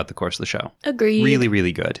been throughout the course of the show. Agreed. Really,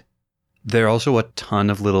 really good. There are also a ton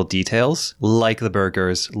of little details, like the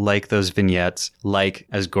burgers, like those vignettes, like,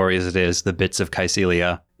 as gory as it is, the bits of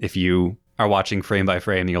Caecilia. If you are watching frame by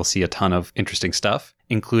frame, you'll see a ton of interesting stuff,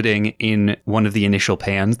 including in one of the initial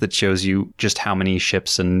pans that shows you just how many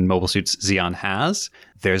ships and mobile suits Zeon has.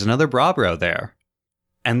 There's another Brabro there.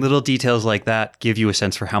 And little details like that give you a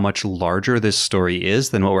sense for how much larger this story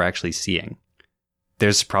is than what we're actually seeing.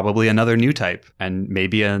 There's probably another new type, and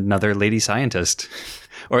maybe another lady scientist,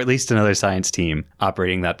 or at least another science team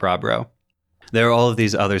operating that Brabro. There are all of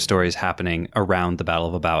these other stories happening around the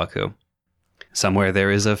Battle of Abawaku. Somewhere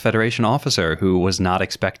there is a Federation officer who was not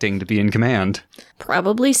expecting to be in command.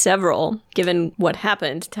 Probably several, given what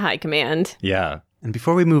happened to High Command. Yeah. And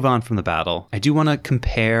before we move on from the battle, I do want to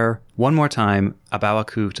compare one more time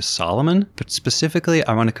Abawaku to Solomon, but specifically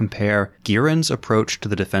I want to compare Giran's approach to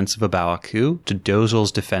the defense of Abawaku to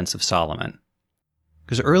Dozal's defense of Solomon.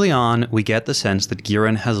 Because early on, we get the sense that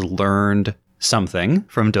Giran has learned something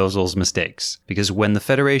from Dozal's mistakes. Because when the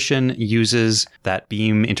Federation uses that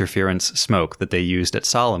beam interference smoke that they used at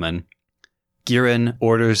Solomon, Giran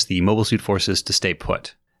orders the Mobile Suit forces to stay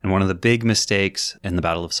put. And one of the big mistakes in the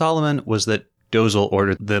Battle of Solomon was that Dozal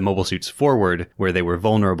ordered the mobile suits forward where they were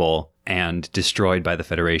vulnerable and destroyed by the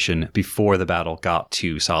Federation before the battle got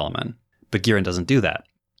to Solomon. But Giran doesn't do that.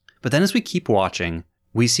 But then as we keep watching,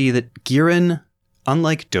 we see that Giran,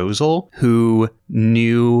 unlike Dozal, who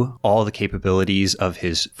knew all the capabilities of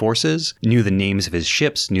his forces, knew the names of his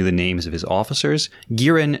ships, knew the names of his officers,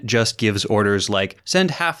 Giran just gives orders like,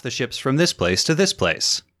 send half the ships from this place to this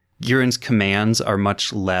place. Giran's commands are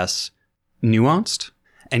much less nuanced.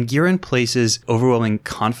 And Giran places overwhelming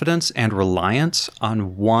confidence and reliance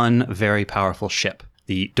on one very powerful ship,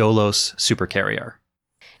 the Dolos supercarrier.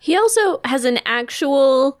 He also has an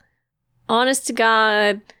actual,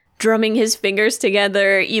 honest-to-God, drumming his fingers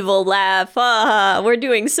together, evil laugh, we're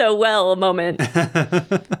doing so well moment.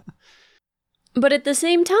 But at the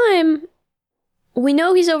same time, we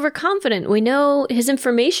know he's overconfident. We know his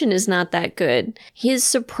information is not that good. He is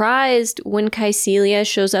surprised when Caecilia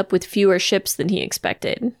shows up with fewer ships than he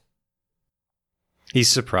expected.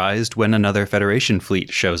 He's surprised when another Federation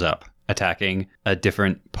fleet shows up, attacking a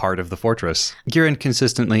different part of the fortress. Giran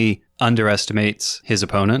consistently underestimates his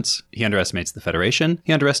opponents. He underestimates the Federation.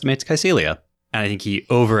 He underestimates Caecilia. And I think he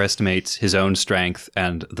overestimates his own strength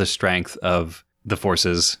and the strength of the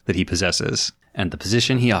forces that he possesses and the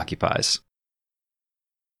position he occupies.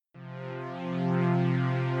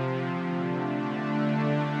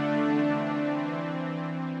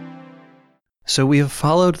 So we have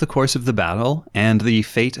followed the course of the battle and the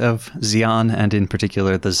fate of Zeon and in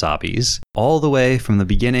particular the Zabis, all the way from the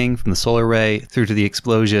beginning, from the solar ray, through to the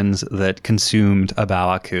explosions that consumed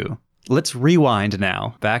Abawaku. Let's rewind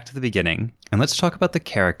now, back to the beginning, and let's talk about the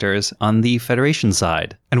characters on the Federation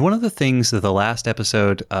side. And one of the things that the last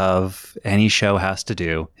episode of any show has to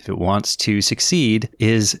do, if it wants to succeed,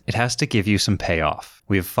 is it has to give you some payoff.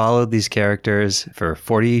 We've followed these characters for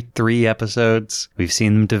 43 episodes. We've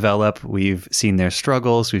seen them develop. We've seen their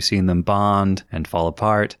struggles. We've seen them bond and fall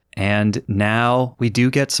apart. And now we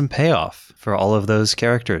do get some payoff for all of those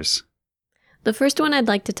characters. The first one I'd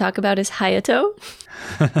like to talk about is Hayato.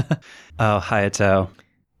 Oh, Hayato.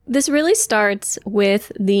 This really starts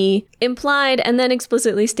with the implied and then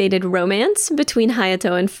explicitly stated romance between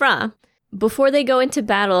Hayato and Fra. Before they go into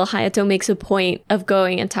battle, Hayato makes a point of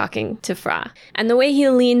going and talking to Fra. And the way he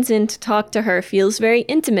leans in to talk to her feels very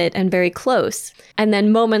intimate and very close. And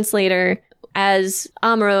then moments later, as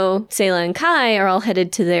Amuro, Sayla, and Kai are all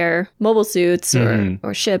headed to their mobile suits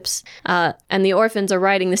or ships, and the orphans are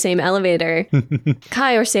riding the same elevator,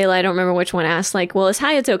 Kai or Sayla, I don't remember which one, asked, like, well, is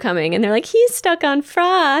Hayato coming? And they're like, he's stuck on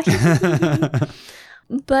Fra.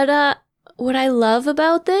 But what I love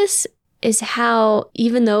about this is how,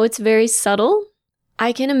 even though it's very subtle,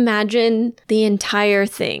 I can imagine the entire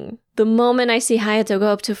thing. The moment I see Hayato go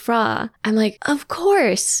up to Fra, I'm like, of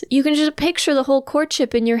course! You can just picture the whole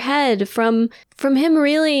courtship in your head from him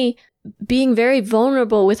really being very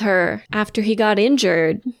vulnerable with her after he got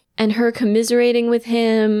injured, and her commiserating with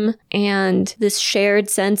him, and this shared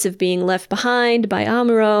sense of being left behind by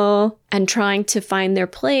Amuro, and trying to find their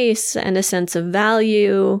place, and a sense of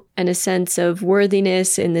value, and a sense of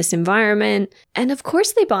worthiness in this environment. And of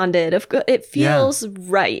course they bonded. It feels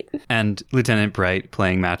right. And Lieutenant Bright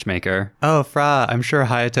playing matchmaker. Oh, Fra, I'm sure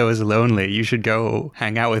Hayato is lonely. You should go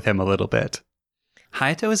hang out with him a little bit.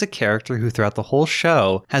 Hayato is a character who throughout the whole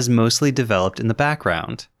show has mostly developed in the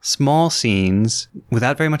background. Small scenes,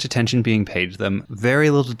 without very much attention being paid to them, very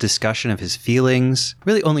little discussion of his feelings.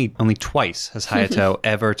 Really only twice has Hayato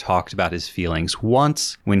ever talked about his feelings.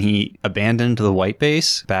 Once when he abandoned the White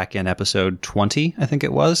Base back in episode 20, I think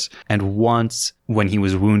it was, and once when he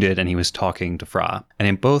was wounded and he was talking to Fra. And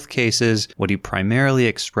in both cases, what he primarily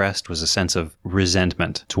expressed was a sense of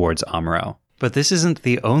resentment towards Amuro. But this isn't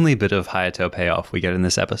the only bit of Hayato payoff we get in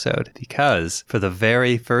this episode, because for the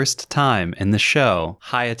very first time in the show,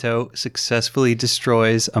 Hayato successfully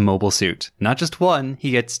destroys a mobile suit. Not just one,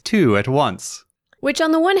 he gets two at once. Which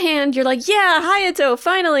on the one hand, you're like, yeah, Hayato,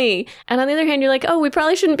 finally! And on the other hand, you're like, oh, we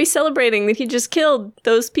probably shouldn't be celebrating that he just killed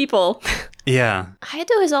those people. Yeah.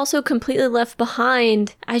 Hayato has also completely left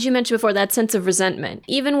behind, as you mentioned before, that sense of resentment.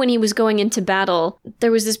 Even when he was going into battle,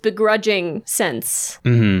 there was this begrudging sense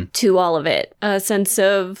to all of it. A sense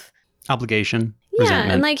of obligation,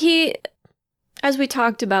 resentment. And like as we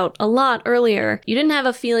talked about a lot earlier, you didn't have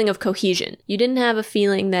a feeling of cohesion. You didn't have a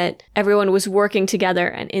feeling that everyone was working together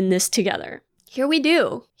and in this together. Here we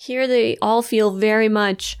do. Here they all feel very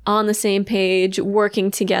much on the same page, working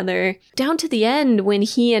together. Down to the end when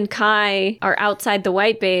he and Kai are outside the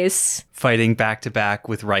White Base. Fighting back to back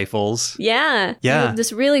with rifles. Yeah. You have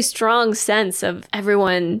this really strong sense of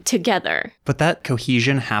everyone together. But that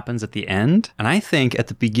cohesion happens at the end. And I think at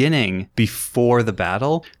the beginning, before the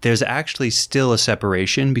battle, there's actually still a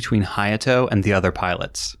separation between Hayato and the other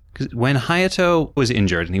pilots. Because when Hayato was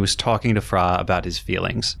injured and he was talking to Fra about his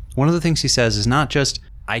feelings, one of the things he says is not just,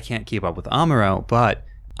 I can't keep up with Amuro, but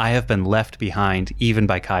I have been left behind even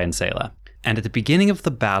by Kai and Sayla. And at the beginning of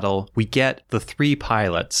the battle, we get the three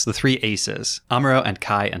pilots, the three aces, Amuro and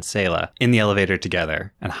Kai and Sayla, in the elevator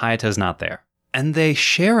together, and Hayato's not there. And they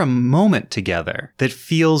share a moment together that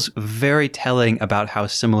feels very telling about how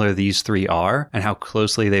similar these three are and how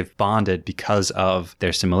closely they've bonded because of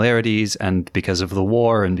their similarities and because of the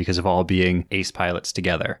war and because of all being ace pilots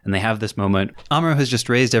together. And they have this moment. Amuro has just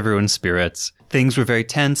raised everyone's spirits. Things were very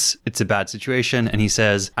tense. It's a bad situation. And he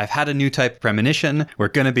says, I've had a new type of premonition. We're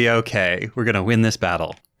going to be okay. We're going to win this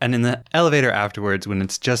battle. And in the elevator afterwards, when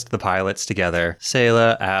it's just the pilots together,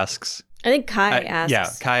 Sayla asks... I think Kai asks. Yeah,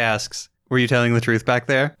 Kai asks... Were you telling the truth back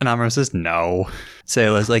there? And Amuro says, no.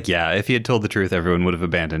 Sayla's like, yeah, if he had told the truth, everyone would have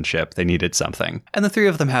abandoned ship. They needed something. And the three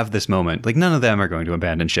of them have this moment. Like, none of them are going to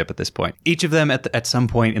abandon ship at this point. Each of them at some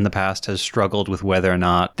point in the past has struggled with whether or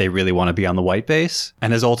not they really want to be on the White Base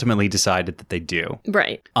and has ultimately decided that they do.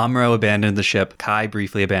 Right. Amuro abandoned the ship. Kai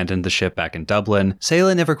briefly abandoned the ship back in Dublin.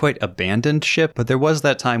 Sayla never quite abandoned ship, but there was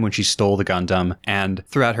that time when she stole the Gundam. And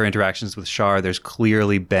throughout her interactions with Char, there's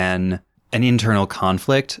clearly been an internal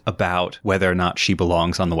conflict about whether or not she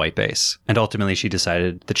belongs on the White Base. And ultimately she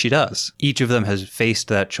decided that she does. Each of them has faced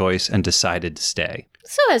that choice and decided to stay.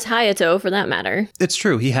 So has Hayato, for that matter. It's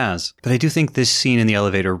true, he has. But I do think this scene in the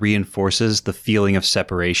elevator reinforces the feeling of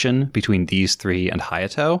separation between these three and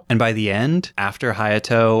Hayato. And by the end, after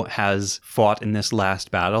Hayato has fought in this last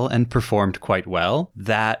battle and performed quite well,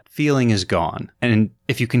 that feeling is gone. And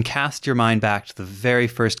if you can cast your mind back to the very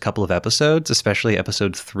first couple of episodes, especially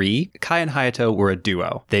episode 3, Kai and Hayato were a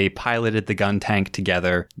duo. They piloted the gun tank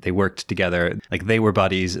together. They worked together. Like, they were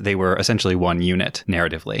buddies. They were essentially one unit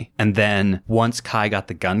narratively. And then once Kai got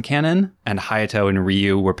the gun cannon and Hayato and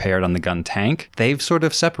Ryu were paired on the gun tank, they've sort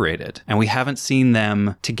of separated. And we haven't seen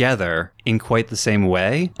them together in quite the same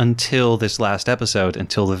way until this last episode,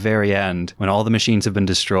 until the very end, when all the machines have been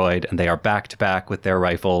destroyed and they are back to back with their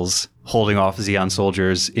rifles, holding off Zeon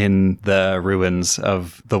soldiers in the ruins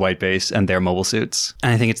of the White Base and their mobile suits.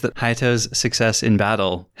 And I think it's that Hayato's success in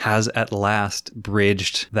battle has at last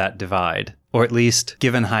bridged that divide, or at least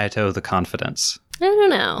given Hayato the confidence. I don't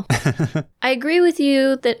know. I agree with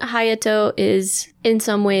you that Hayato is in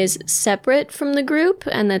some ways separate from the group,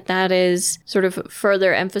 and that is sort of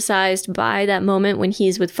further emphasized by that moment when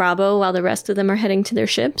he's with Frabo while the rest of them are heading to their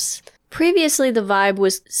ships. Previously, the vibe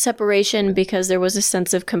was separation because there was a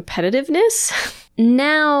sense of competitiveness.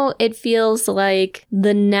 Now it feels like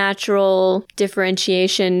the natural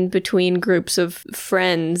differentiation between groups of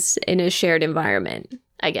friends in a shared environment,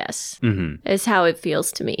 I guess, is how it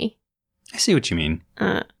feels to me. I see what you mean.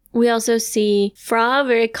 We also see Fra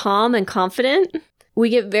very calm and confident. We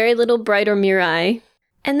get very little Bright or Mirai.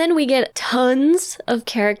 And then we get tons of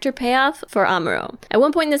character payoff for Amuro. At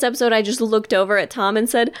one point in this episode, I just looked over at Tom and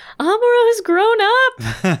said, Amuro has grown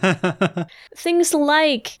up! Things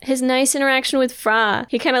like his nice interaction with Fra.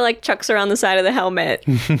 He kind of like chucks her on the side of the helmet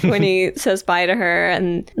when he says bye to her.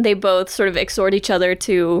 And they both sort of exhort each other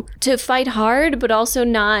to fight hard, but also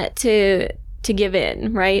not to give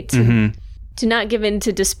in, right? To not give in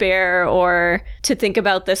to despair or to think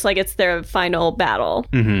about this like it's their final battle.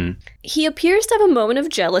 He appears to have a moment of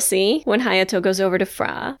jealousy when Hayato goes over to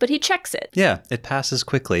Fra, but he checks it. Yeah, it passes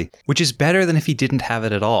quickly, which is better than if he didn't have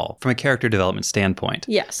it at all from a character development standpoint.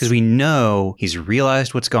 Yes. Because we know he's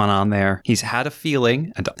realized what's gone on there. He's had a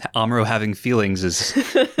feeling, and Amuro having feelings is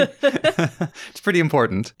it's pretty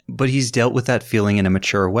important, but he's dealt with that feeling in a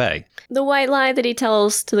mature way. The white lie that he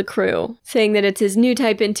tells to the crew, saying that it's his new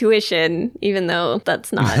type intuition, even though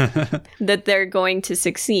that's not, that they're going to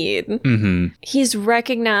succeed. He's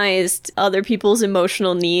recognized other people's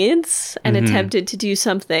emotional needs and attempted to do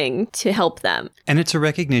something to help them. And it's a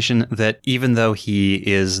recognition that even though he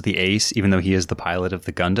is the ace, even though he is the pilot of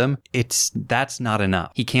the Gundam, that's not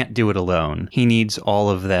enough. He can't do it alone. He needs all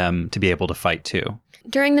of them to be able to fight too.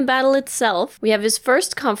 During the battle itself, we have his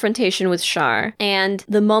first confrontation with Char, and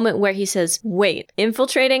the moment where he says, wait,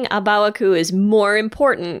 infiltrating Abawaku is more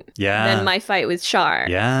important than my fight with Char.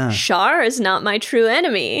 Char is not my true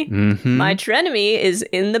enemy. My true enemy is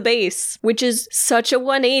in the base, which is such a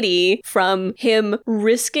 180 from him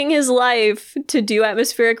risking his life to do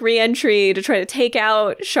atmospheric re-entry to try to take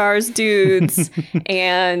out Char's dudes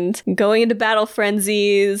and going into battle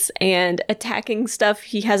frenzies and attacking stuff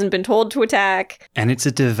he hasn't been told to attack. And it's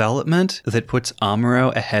a development that puts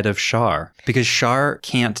Amuro ahead of Char, because Char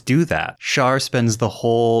can't do that. Char spends the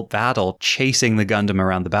whole battle chasing the Gundam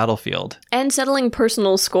around the battlefield. And settling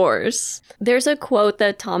personal scores. There's a quote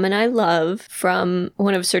that Tom and I love from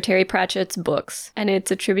one of Sir Terry Pratchett's books, and it's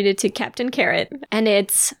attributed to Captain Carrot. And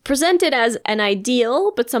it's presented as an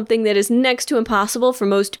ideal, but something that is next to impossible for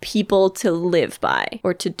most people to live by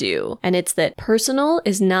or to do. And it's that personal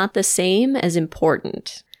is not the same as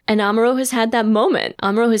important. And Amuro has had that moment.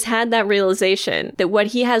 Amuro has had that realization that what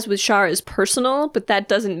he has with Char is personal, but that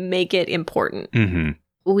doesn't make it important.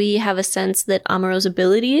 We have a sense that Amuro's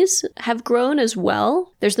abilities have grown as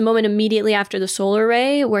well. There's the moment immediately after the solar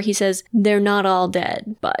ray where he says, they're not all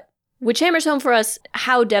dead, but... Which hammers home for us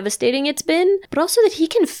how devastating it's been, but also that he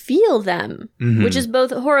can feel them, which is both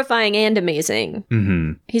horrifying and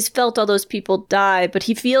amazing. He's felt all those people die, but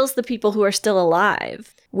he feels the people who are still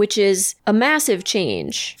alive, which is a massive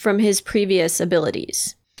change from his previous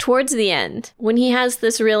abilities. Towards the end, when he has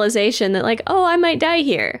this realization that like, oh, I might die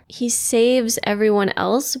here, he saves everyone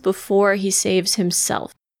else before he saves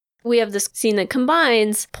himself. We have this scene that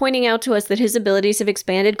combines pointing out to us that his abilities have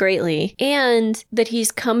expanded greatly and that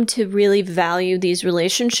he's come to really value these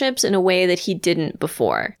relationships in a way that he didn't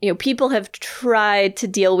before. You know, people have tried to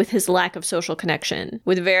deal with his lack of social connection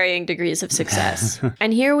with varying degrees of success.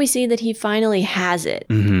 And here we see that he finally has it.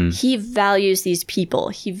 He values these people.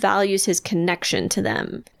 He values his connection to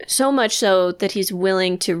them. So much so that he's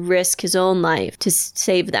willing to risk his own life to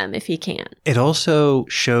save them if he can. It also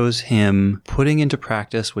shows him putting into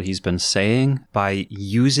practice what he's been saying by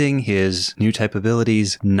using his new type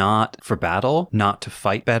abilities not for battle, not to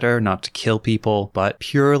fight better, not to kill people, but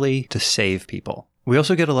purely to save people. We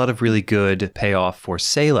also get a lot of really good payoff for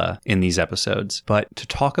Sayla in these episodes. But to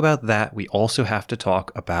talk about that, we also have to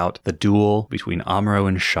talk about the duel between Amuro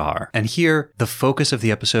and Char. And here, the focus of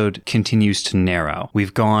the episode continues to narrow.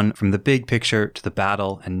 We've gone from the big picture to the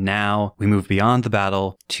battle, and now we move beyond the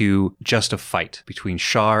battle to just a fight between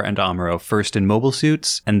Char and Amuro, first in mobile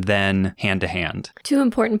suits and then hand to hand. 2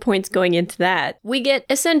 important points going into that. We get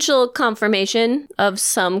essential confirmation of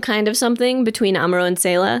some kind of something between Amuro and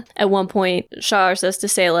Sayla. At one point, Char says to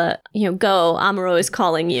Sayla, go, Amuro is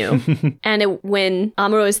calling you. And when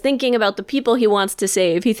Amuro is thinking about the people he wants to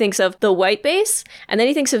save, he thinks of the white base, and then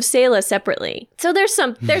he thinks of Sayla separately. So there's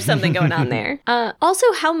something going on there. Also,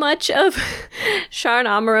 how much of Char and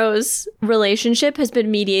Amuro's relationship has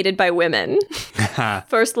been mediated by women?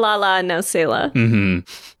 First Lala and now Sayla.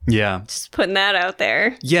 Mm-hmm. Yeah. Just putting that out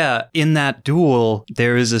there. Yeah, in that duel,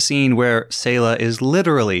 there is a scene where Sayla is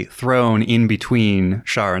literally thrown in between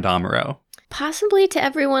Char and Amuro. Possibly to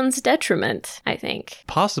everyone's detriment, I think.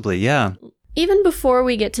 Possibly, yeah. Even before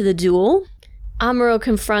we get to the duel, Amuro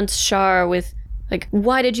confronts Char with,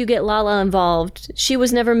 why did you get Lala involved? She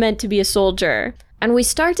was never meant to be a soldier. And we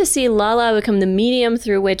start to see Lala become the medium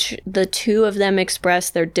through which the two of them express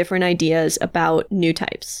their different ideas about new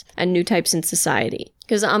types and new types in society.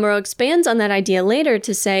 Because Amuro expands on that idea later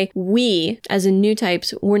to say, we, as in new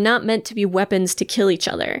types, were not meant to be weapons to kill each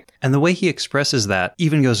other. And the way he expresses that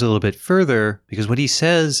even goes a little bit further, because what he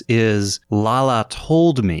says is, Lala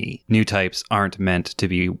told me new types aren't meant to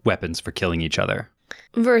be weapons for killing each other.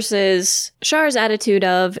 Versus Char's attitude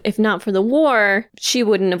of, if not for the war, she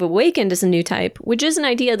wouldn't have awakened as a new type, which is an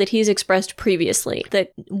idea that he's expressed previously,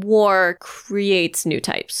 that war creates new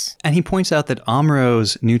types. And he points out that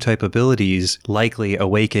Amuro's new type abilities likely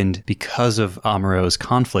awakened because of Amuro's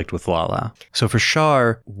conflict with Lala. So for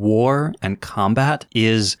Char, war and combat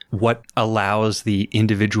is what allows the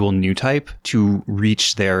individual new type to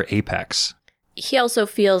reach their apex. He also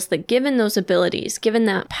feels that given those abilities, given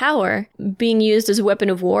that power, being used as a weapon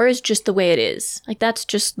of war is just the way it is. That's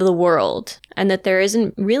just the world, and that there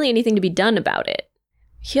isn't really anything to be done about it.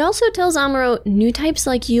 He also tells Amuro, new types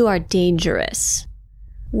like you are dangerous,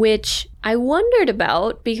 which I wondered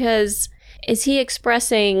about because is he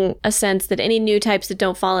expressing a sense that any new types that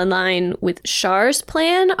don't fall in line with Char's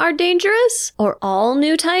plan are dangerous? Or all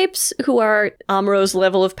new types who are Amuro's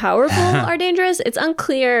level of powerful are dangerous? It's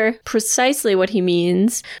unclear precisely what he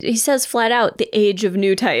means. He says flat out, the age of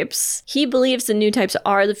new types. He believes the new types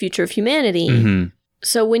are the future of humanity. Mm-hmm.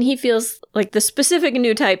 So when he feels like the specific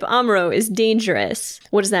new type, Amuro, is dangerous,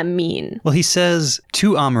 what does that mean? Well, he says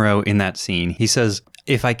to Amuro in that scene, he says,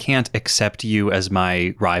 if I can't accept you as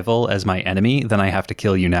my rival, as my enemy, then I have to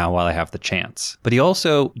kill you now while I have the chance. But he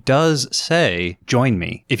also does say, join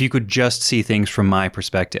me, if you could just see things from my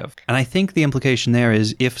perspective. And I think the implication there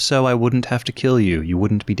is, if so, I wouldn't have to kill you. You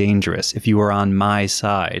wouldn't be dangerous if you were on my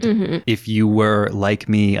side. Mm-hmm. If you were, like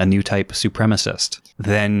me, a new type supremacist,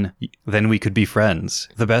 then we could be friends,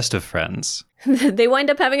 the best of friends. They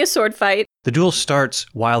wind up having a sword fight. The duel starts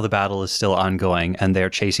while the battle is still ongoing, and they're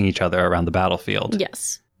chasing each other around the battlefield.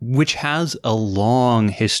 Yes. Which has a long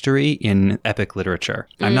history in epic literature.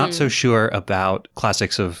 I'm not so sure about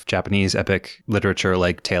classics of Japanese epic literature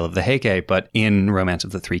like Tale of the Heike, but in Romance of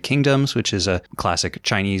the Three Kingdoms, which is a classic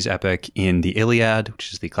Chinese epic, in the Iliad,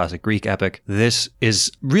 which is the classic Greek epic, this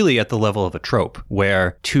is really at the level of a trope,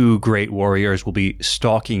 where two great warriors will be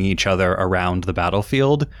stalking each other around the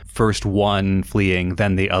battlefield, first one fleeing,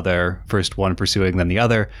 then the other, first one pursuing, then the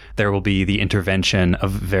other. There will be the intervention of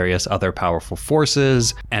various other powerful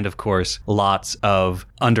forces, and of course, lots of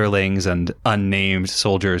underlings and unnamed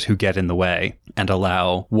soldiers who get in the way and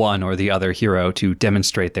allow one or the other hero to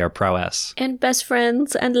demonstrate their prowess. And best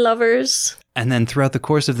friends and lovers. And then throughout the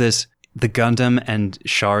course of this, the Gundam and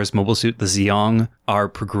Char's mobile suit, the Zeong, are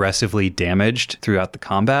progressively damaged throughout the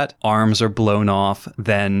combat. Arms are blown off,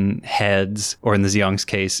 then heads, or in the Zeong's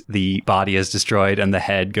case, the body is destroyed and the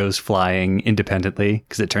head goes flying independently,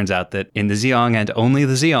 because it turns out that in the Zeong and only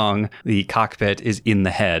the Zeong, the cockpit is in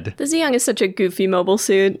the head. The Zeong is such a goofy mobile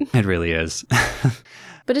suit. It really is.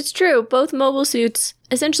 But it's true, both mobile suits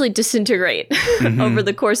essentially disintegrate over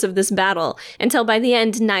the course of this battle until by the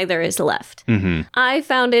end, neither is left. Mm-hmm. I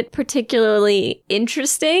found it particularly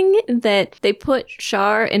interesting that they put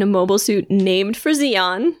Char in a mobile suit named for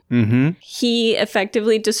Zeon. Mm-hmm. He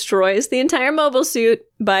effectively destroys the entire mobile suit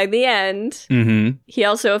by the end. Mm-hmm. He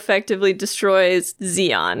also effectively destroys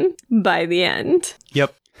Zeon by the end.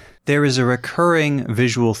 Yep. There is a recurring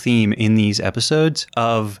visual theme in these episodes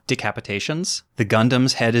of decapitations. The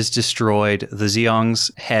Gundam's head is destroyed. The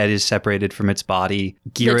Zeong's head is separated from its body.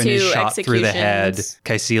 Gihren is shot through the head.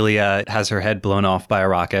 Caecilia has her head blown off by a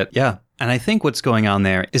rocket. Yeah. And I think what's going on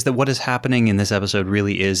there is that what is happening in this episode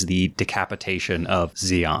really is the decapitation of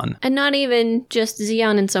Zeon. And not even just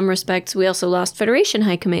Zeon in some respects. We also lost Federation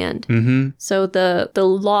High Command. Mm-hmm. So the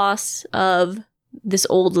loss of this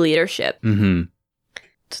old leadership. Mm-hmm.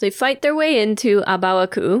 So they fight their way into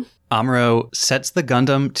Abawaku. Amuro sets the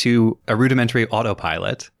Gundam to a rudimentary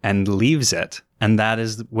autopilot and leaves it. And that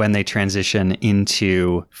is when they transition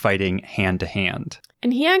into fighting hand-to-hand.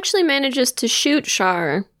 And he actually manages to shoot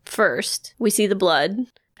Char first. We see the blood.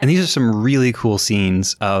 And these are some really cool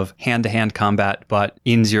scenes of hand-to-hand combat, but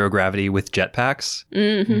in zero gravity with jetpacks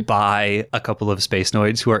by a couple of space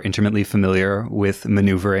noids who are intimately familiar with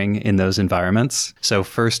maneuvering in those environments. So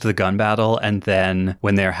first the gun battle, and then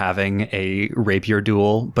when they're having a rapier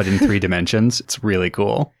duel, but in 3 dimensions. It's really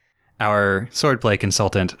cool. Our swordplay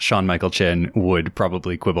consultant, Sean Michael Chin, would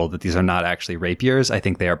probably quibble that these are not actually rapiers. I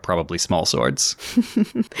think they are probably small swords.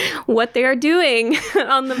 What they are doing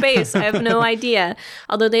on the base, I have no idea.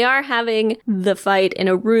 Although they are having the fight in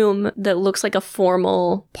a room that looks like a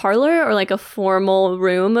formal parlor or like a formal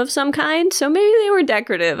room of some kind. So maybe they were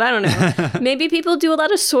decorative. I don't know. Maybe people do a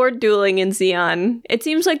lot of sword dueling in Zeon. It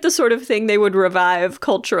seems like the sort of thing they would revive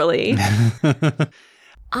culturally.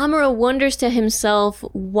 Amuro wonders to himself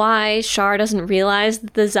why Char doesn't realize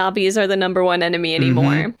that the Zabis are the number one enemy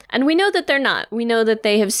anymore. And we know that they're not. We know that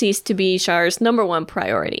they have ceased to be Char's number one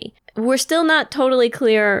priority. We're still not totally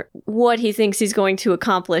clear what he thinks he's going to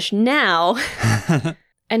accomplish now.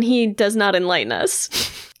 And he does not enlighten us.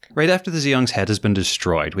 Right after the Zeong's head has been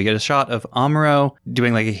destroyed, we get a shot of Amuro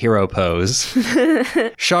doing like a hero pose.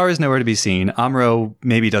 Char is nowhere to be seen. Amuro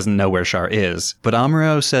maybe doesn't know where Char is, but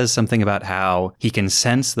Amuro says something about how he can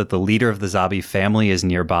sense that the leader of the Zabi family is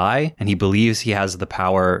nearby, and he believes he has the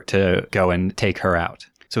power to go and take her out.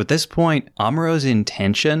 So at this point, Amuro's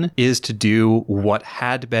intention is to do what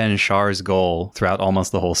had been Char's goal throughout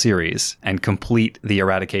almost the whole series, and complete the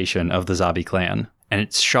eradication of the Zabi clan. And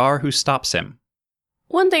it's Char who stops him.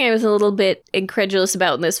 One thing I was a little bit incredulous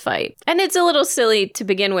about in this fight, and it's a little silly to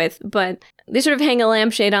begin with, but they sort of hang a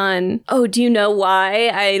lampshade on, oh, do you know why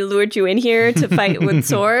I lured you in here to fight with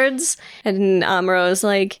swords? And Amuro's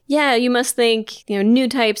like, yeah, you must think, new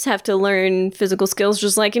types have to learn physical skills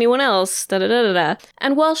just like anyone else, da-da-da-da-da.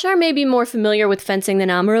 And while Char may be more familiar with fencing than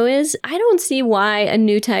Amuro is, I don't see why a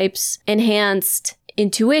new type's enhanced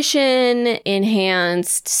intuition,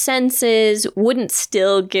 enhanced senses wouldn't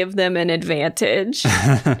still give them an advantage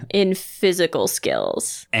in physical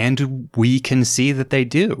skills. And we can see that they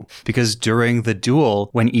do, because during the duel,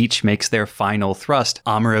 when each makes their final thrust,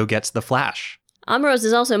 Amuro gets the flash. Amuro's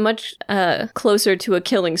is also much closer to a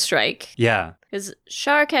killing strike. Yeah. Because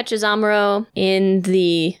Char catches Amuro in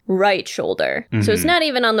the right shoulder. So it's not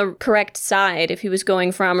even on the correct side if he was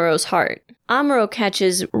going for Amuro's heart. Amuro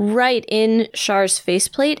catches right in Char's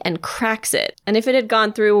faceplate and cracks it. And if it had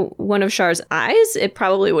gone through one of Char's eyes, it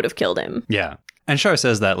probably would have killed him. Yeah. And Char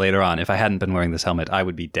says that later on, if I hadn't been wearing this helmet, I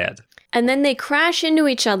would be dead. And then they crash into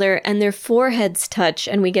each other and their foreheads touch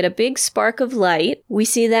and we get a big spark of light. We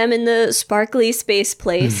see them in the sparkly space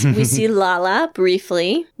place. We see Lala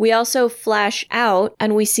briefly. We also flash out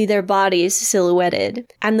and we see their bodies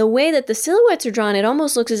silhouetted. And the way that the silhouettes are drawn, it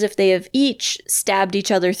almost looks as if they have each stabbed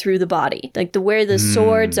each other through the body. Like where the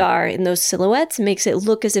swords are in those silhouettes makes it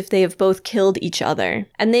look as if they have both killed each other.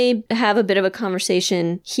 And they have a bit of a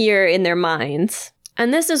conversation here in their minds.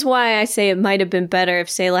 And this is why I say it might have been better if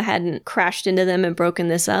Sayla hadn't crashed into them and broken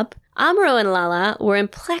this up. Amuro and Lala were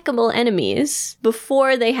implacable enemies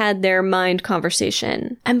before they had their mind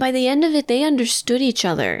conversation. And by the end of it, they understood each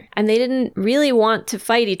other. And they didn't really want to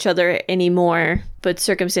fight each other anymore, but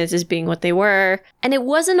circumstances being what they were. And it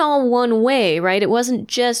wasn't all one way, right? It wasn't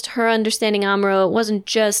just her understanding Amuro. It wasn't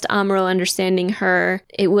just Amuro understanding her.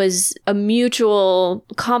 It was a mutual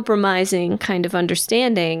compromising kind of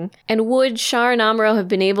understanding. And would Char and Amuro have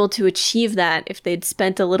been able to achieve that if they'd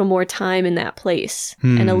spent a little more time in that place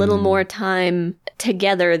and a little more time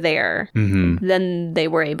together there than they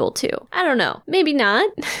were able to? I don't know. Maybe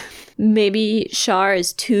not. Maybe Char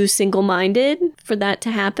is too single-minded for that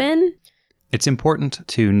to happen. It's important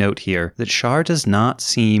to note here that Char does not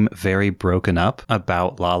seem very broken up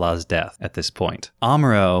about Lala's death at this point.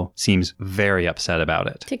 Amuro seems very upset about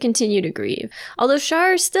it. To continue to grieve. Although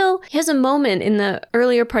Char still has a moment in the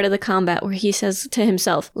earlier part of the combat where he says to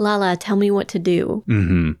himself, Lala, tell me what to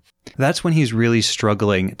do. That's when he's really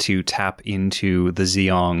struggling to tap into the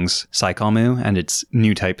Zeong's Psychomu and its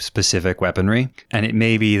new type specific weaponry. And it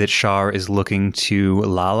may be that Char is looking to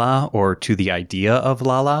Lala or to the idea of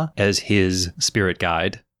Lala as his spirit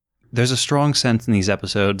guide. There's a strong sense in these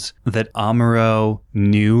episodes that Amuro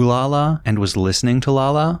knew Lala and was listening to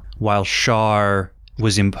Lala, while Char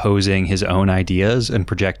was imposing his own ideas and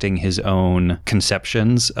projecting his own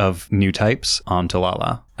conceptions of new types onto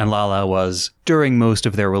Lala. And Lala was, during most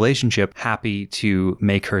of their relationship, happy to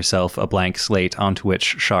make herself a blank slate onto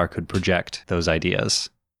which Char could project those ideas.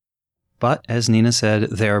 But, as Nina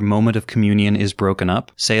said, their moment of communion is broken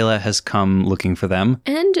up. Sayla has come looking for them.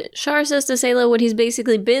 And Char says to Sayla what he's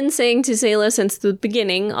basically been saying to Sayla since the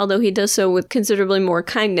beginning, although he does so with considerably more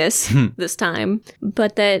kindness this time.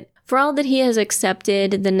 But that for all that he has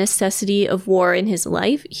accepted the necessity of war in his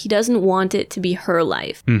life, he doesn't want it to be her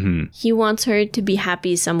life. Mm-hmm. He wants her to be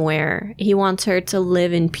happy somewhere. He wants her to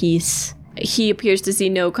live in peace. He appears to see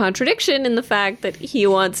no contradiction in the fact that he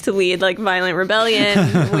wants to lead like violent rebellion,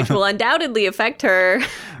 which will undoubtedly affect her.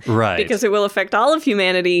 Right. Because it will affect all of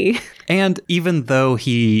humanity. And even though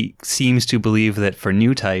he seems to believe that for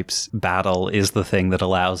new types, battle is the thing that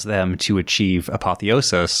allows them to achieve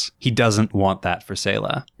apotheosis, he doesn't want that for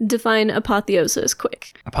Sayla. Define apotheosis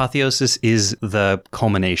quick. Apotheosis is the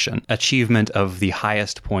culmination, achievement of the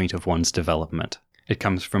highest point of one's development. It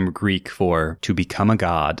comes from Greek for to become a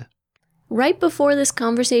god. Right before this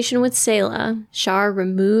conversation with Sayla, Char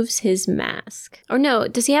removes his mask. Or no,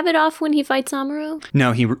 does he have it off when he fights Amuro?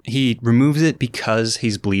 No, he removes it because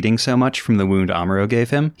he's bleeding so much from the wound Amuro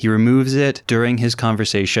gave him. He removes it during his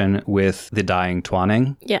conversation with the dying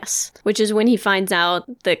Twanning. Yes, which is when he finds out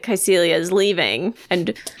that Kycilia is leaving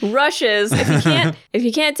and rushes. If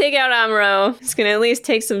he can't take out Amuro, he's going to at least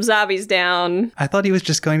take some zombies down. I thought he was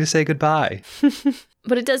just going to say goodbye.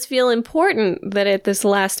 But it does feel important that at this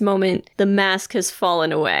last moment, the mask has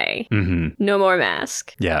fallen away. Mm-hmm. No more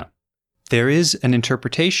mask. Yeah. There is an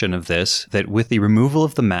interpretation of this that with the removal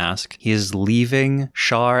of the mask, he is leaving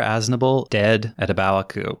Char Aznable dead at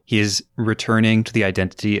Abau-Aku. He is returning to the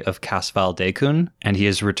identity of Casval Dekun, and he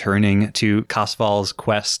is returning to Casval's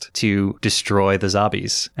quest to destroy the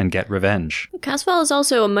Zabis and get revenge. Casval is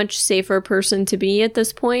also a much safer person to be at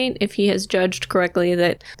this point if he has judged correctly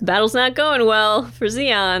that the battle's not going well for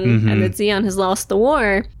Zeon and that Zeon has lost the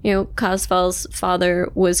war. You know, Casval's father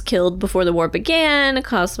was killed before the war began.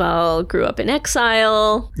 Casval grew up in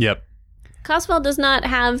exile. Yep. Casval does not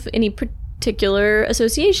have any particular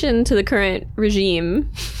association to the current regime.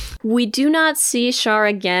 We do not see Char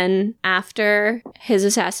again after his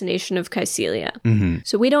assassination of Kycilia. Mm-hmm.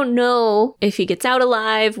 So we don't know if he gets out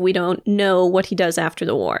alive. We don't know what he does after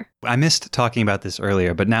the war. I missed talking about this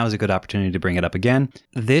earlier, but now is a good opportunity to bring it up again.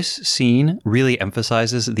 This scene really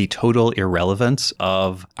emphasizes the total irrelevance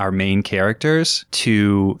of our main characters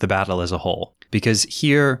to the battle as a whole. Because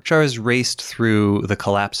here, Char has raced through the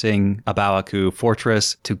collapsing Abau-Aku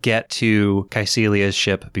fortress to get to Kycilia's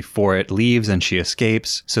ship before it leaves and she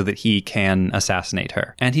escapes so that he can assassinate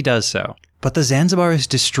her. And he does so. But the Zanzibar is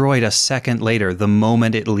destroyed a second later the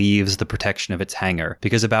moment it leaves the protection of its hangar,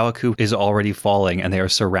 because Abau-Aku is already falling and they are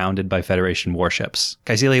surrounded by Federation warships.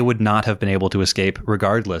 Kycilia would not have been able to escape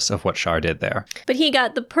regardless of what Char did there. But he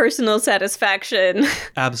got the personal satisfaction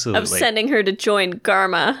Absolutely. of sending her to join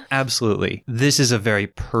Garma. Absolutely. This is a very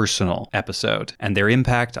personal episode, and their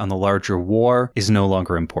impact on the larger war is no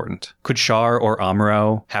longer important. Could Char or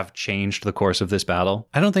Amuro have changed the course of this battle?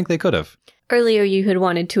 I don't think they could have. Earlier, you had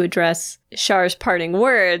wanted to address Char's parting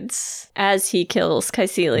words as he kills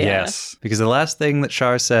Kycilia. Yes, because the last thing that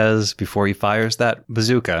Char says before he fires that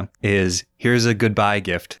bazooka is, "Here's a goodbye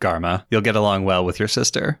gift, Garma. You'll get along well with your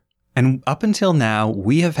sister." And up until now,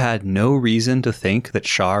 we have had no reason to think that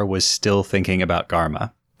Char was still thinking about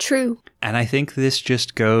Garma. True. And I think this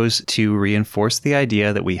just goes to reinforce the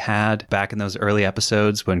idea that we had back in those early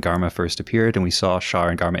episodes when Garma first appeared and we saw Char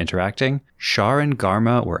and Garma interacting. Char and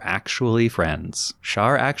Garma were actually friends.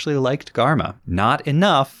 Char actually liked Garma. Not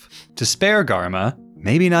enough to spare Garma,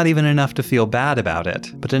 maybe not even enough to feel bad about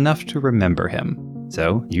it, but enough to remember him.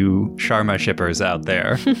 So, you Sharma shippers out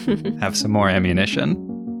there, have some more ammunition.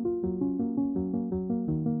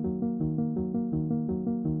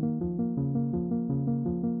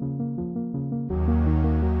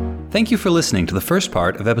 Thank you for listening to the first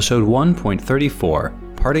part of episode 1.34,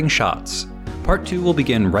 Parting Shots. Part 2 will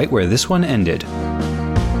begin right where this one ended.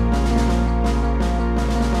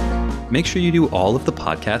 Make sure you do all of the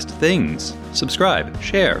podcast things. Subscribe,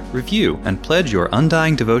 share, review, and pledge your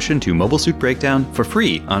undying devotion to Mobile Suit Breakdown for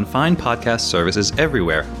free on fine podcast services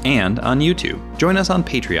everywhere and on YouTube. Join us on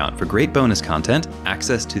Patreon for great bonus content,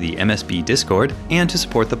 access to the MSB Discord, and to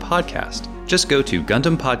support the podcast. Just go to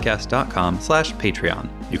GundamPodcast.com/Patreon.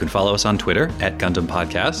 You can follow us on Twitter at Gundam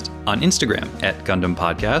Podcast, on Instagram at Gundam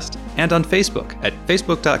Podcast, and on Facebook at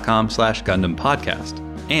Facebook.com/Gundam Podcast.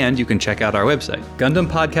 And you can check out our website,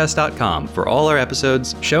 GundamPodcast.com, for all our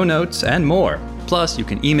episodes, show notes, and more. Plus, you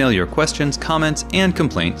can email your questions, comments, and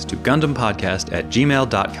complaints to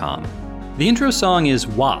GundamPodcast@gmail.com. The intro song is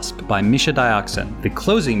Wasp by Misha Dioxin. The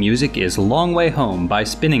closing music is Long Way Home by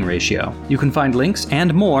Spinning Ratio. You can find links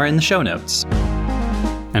and more in the show notes.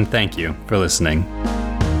 And thank you for listening.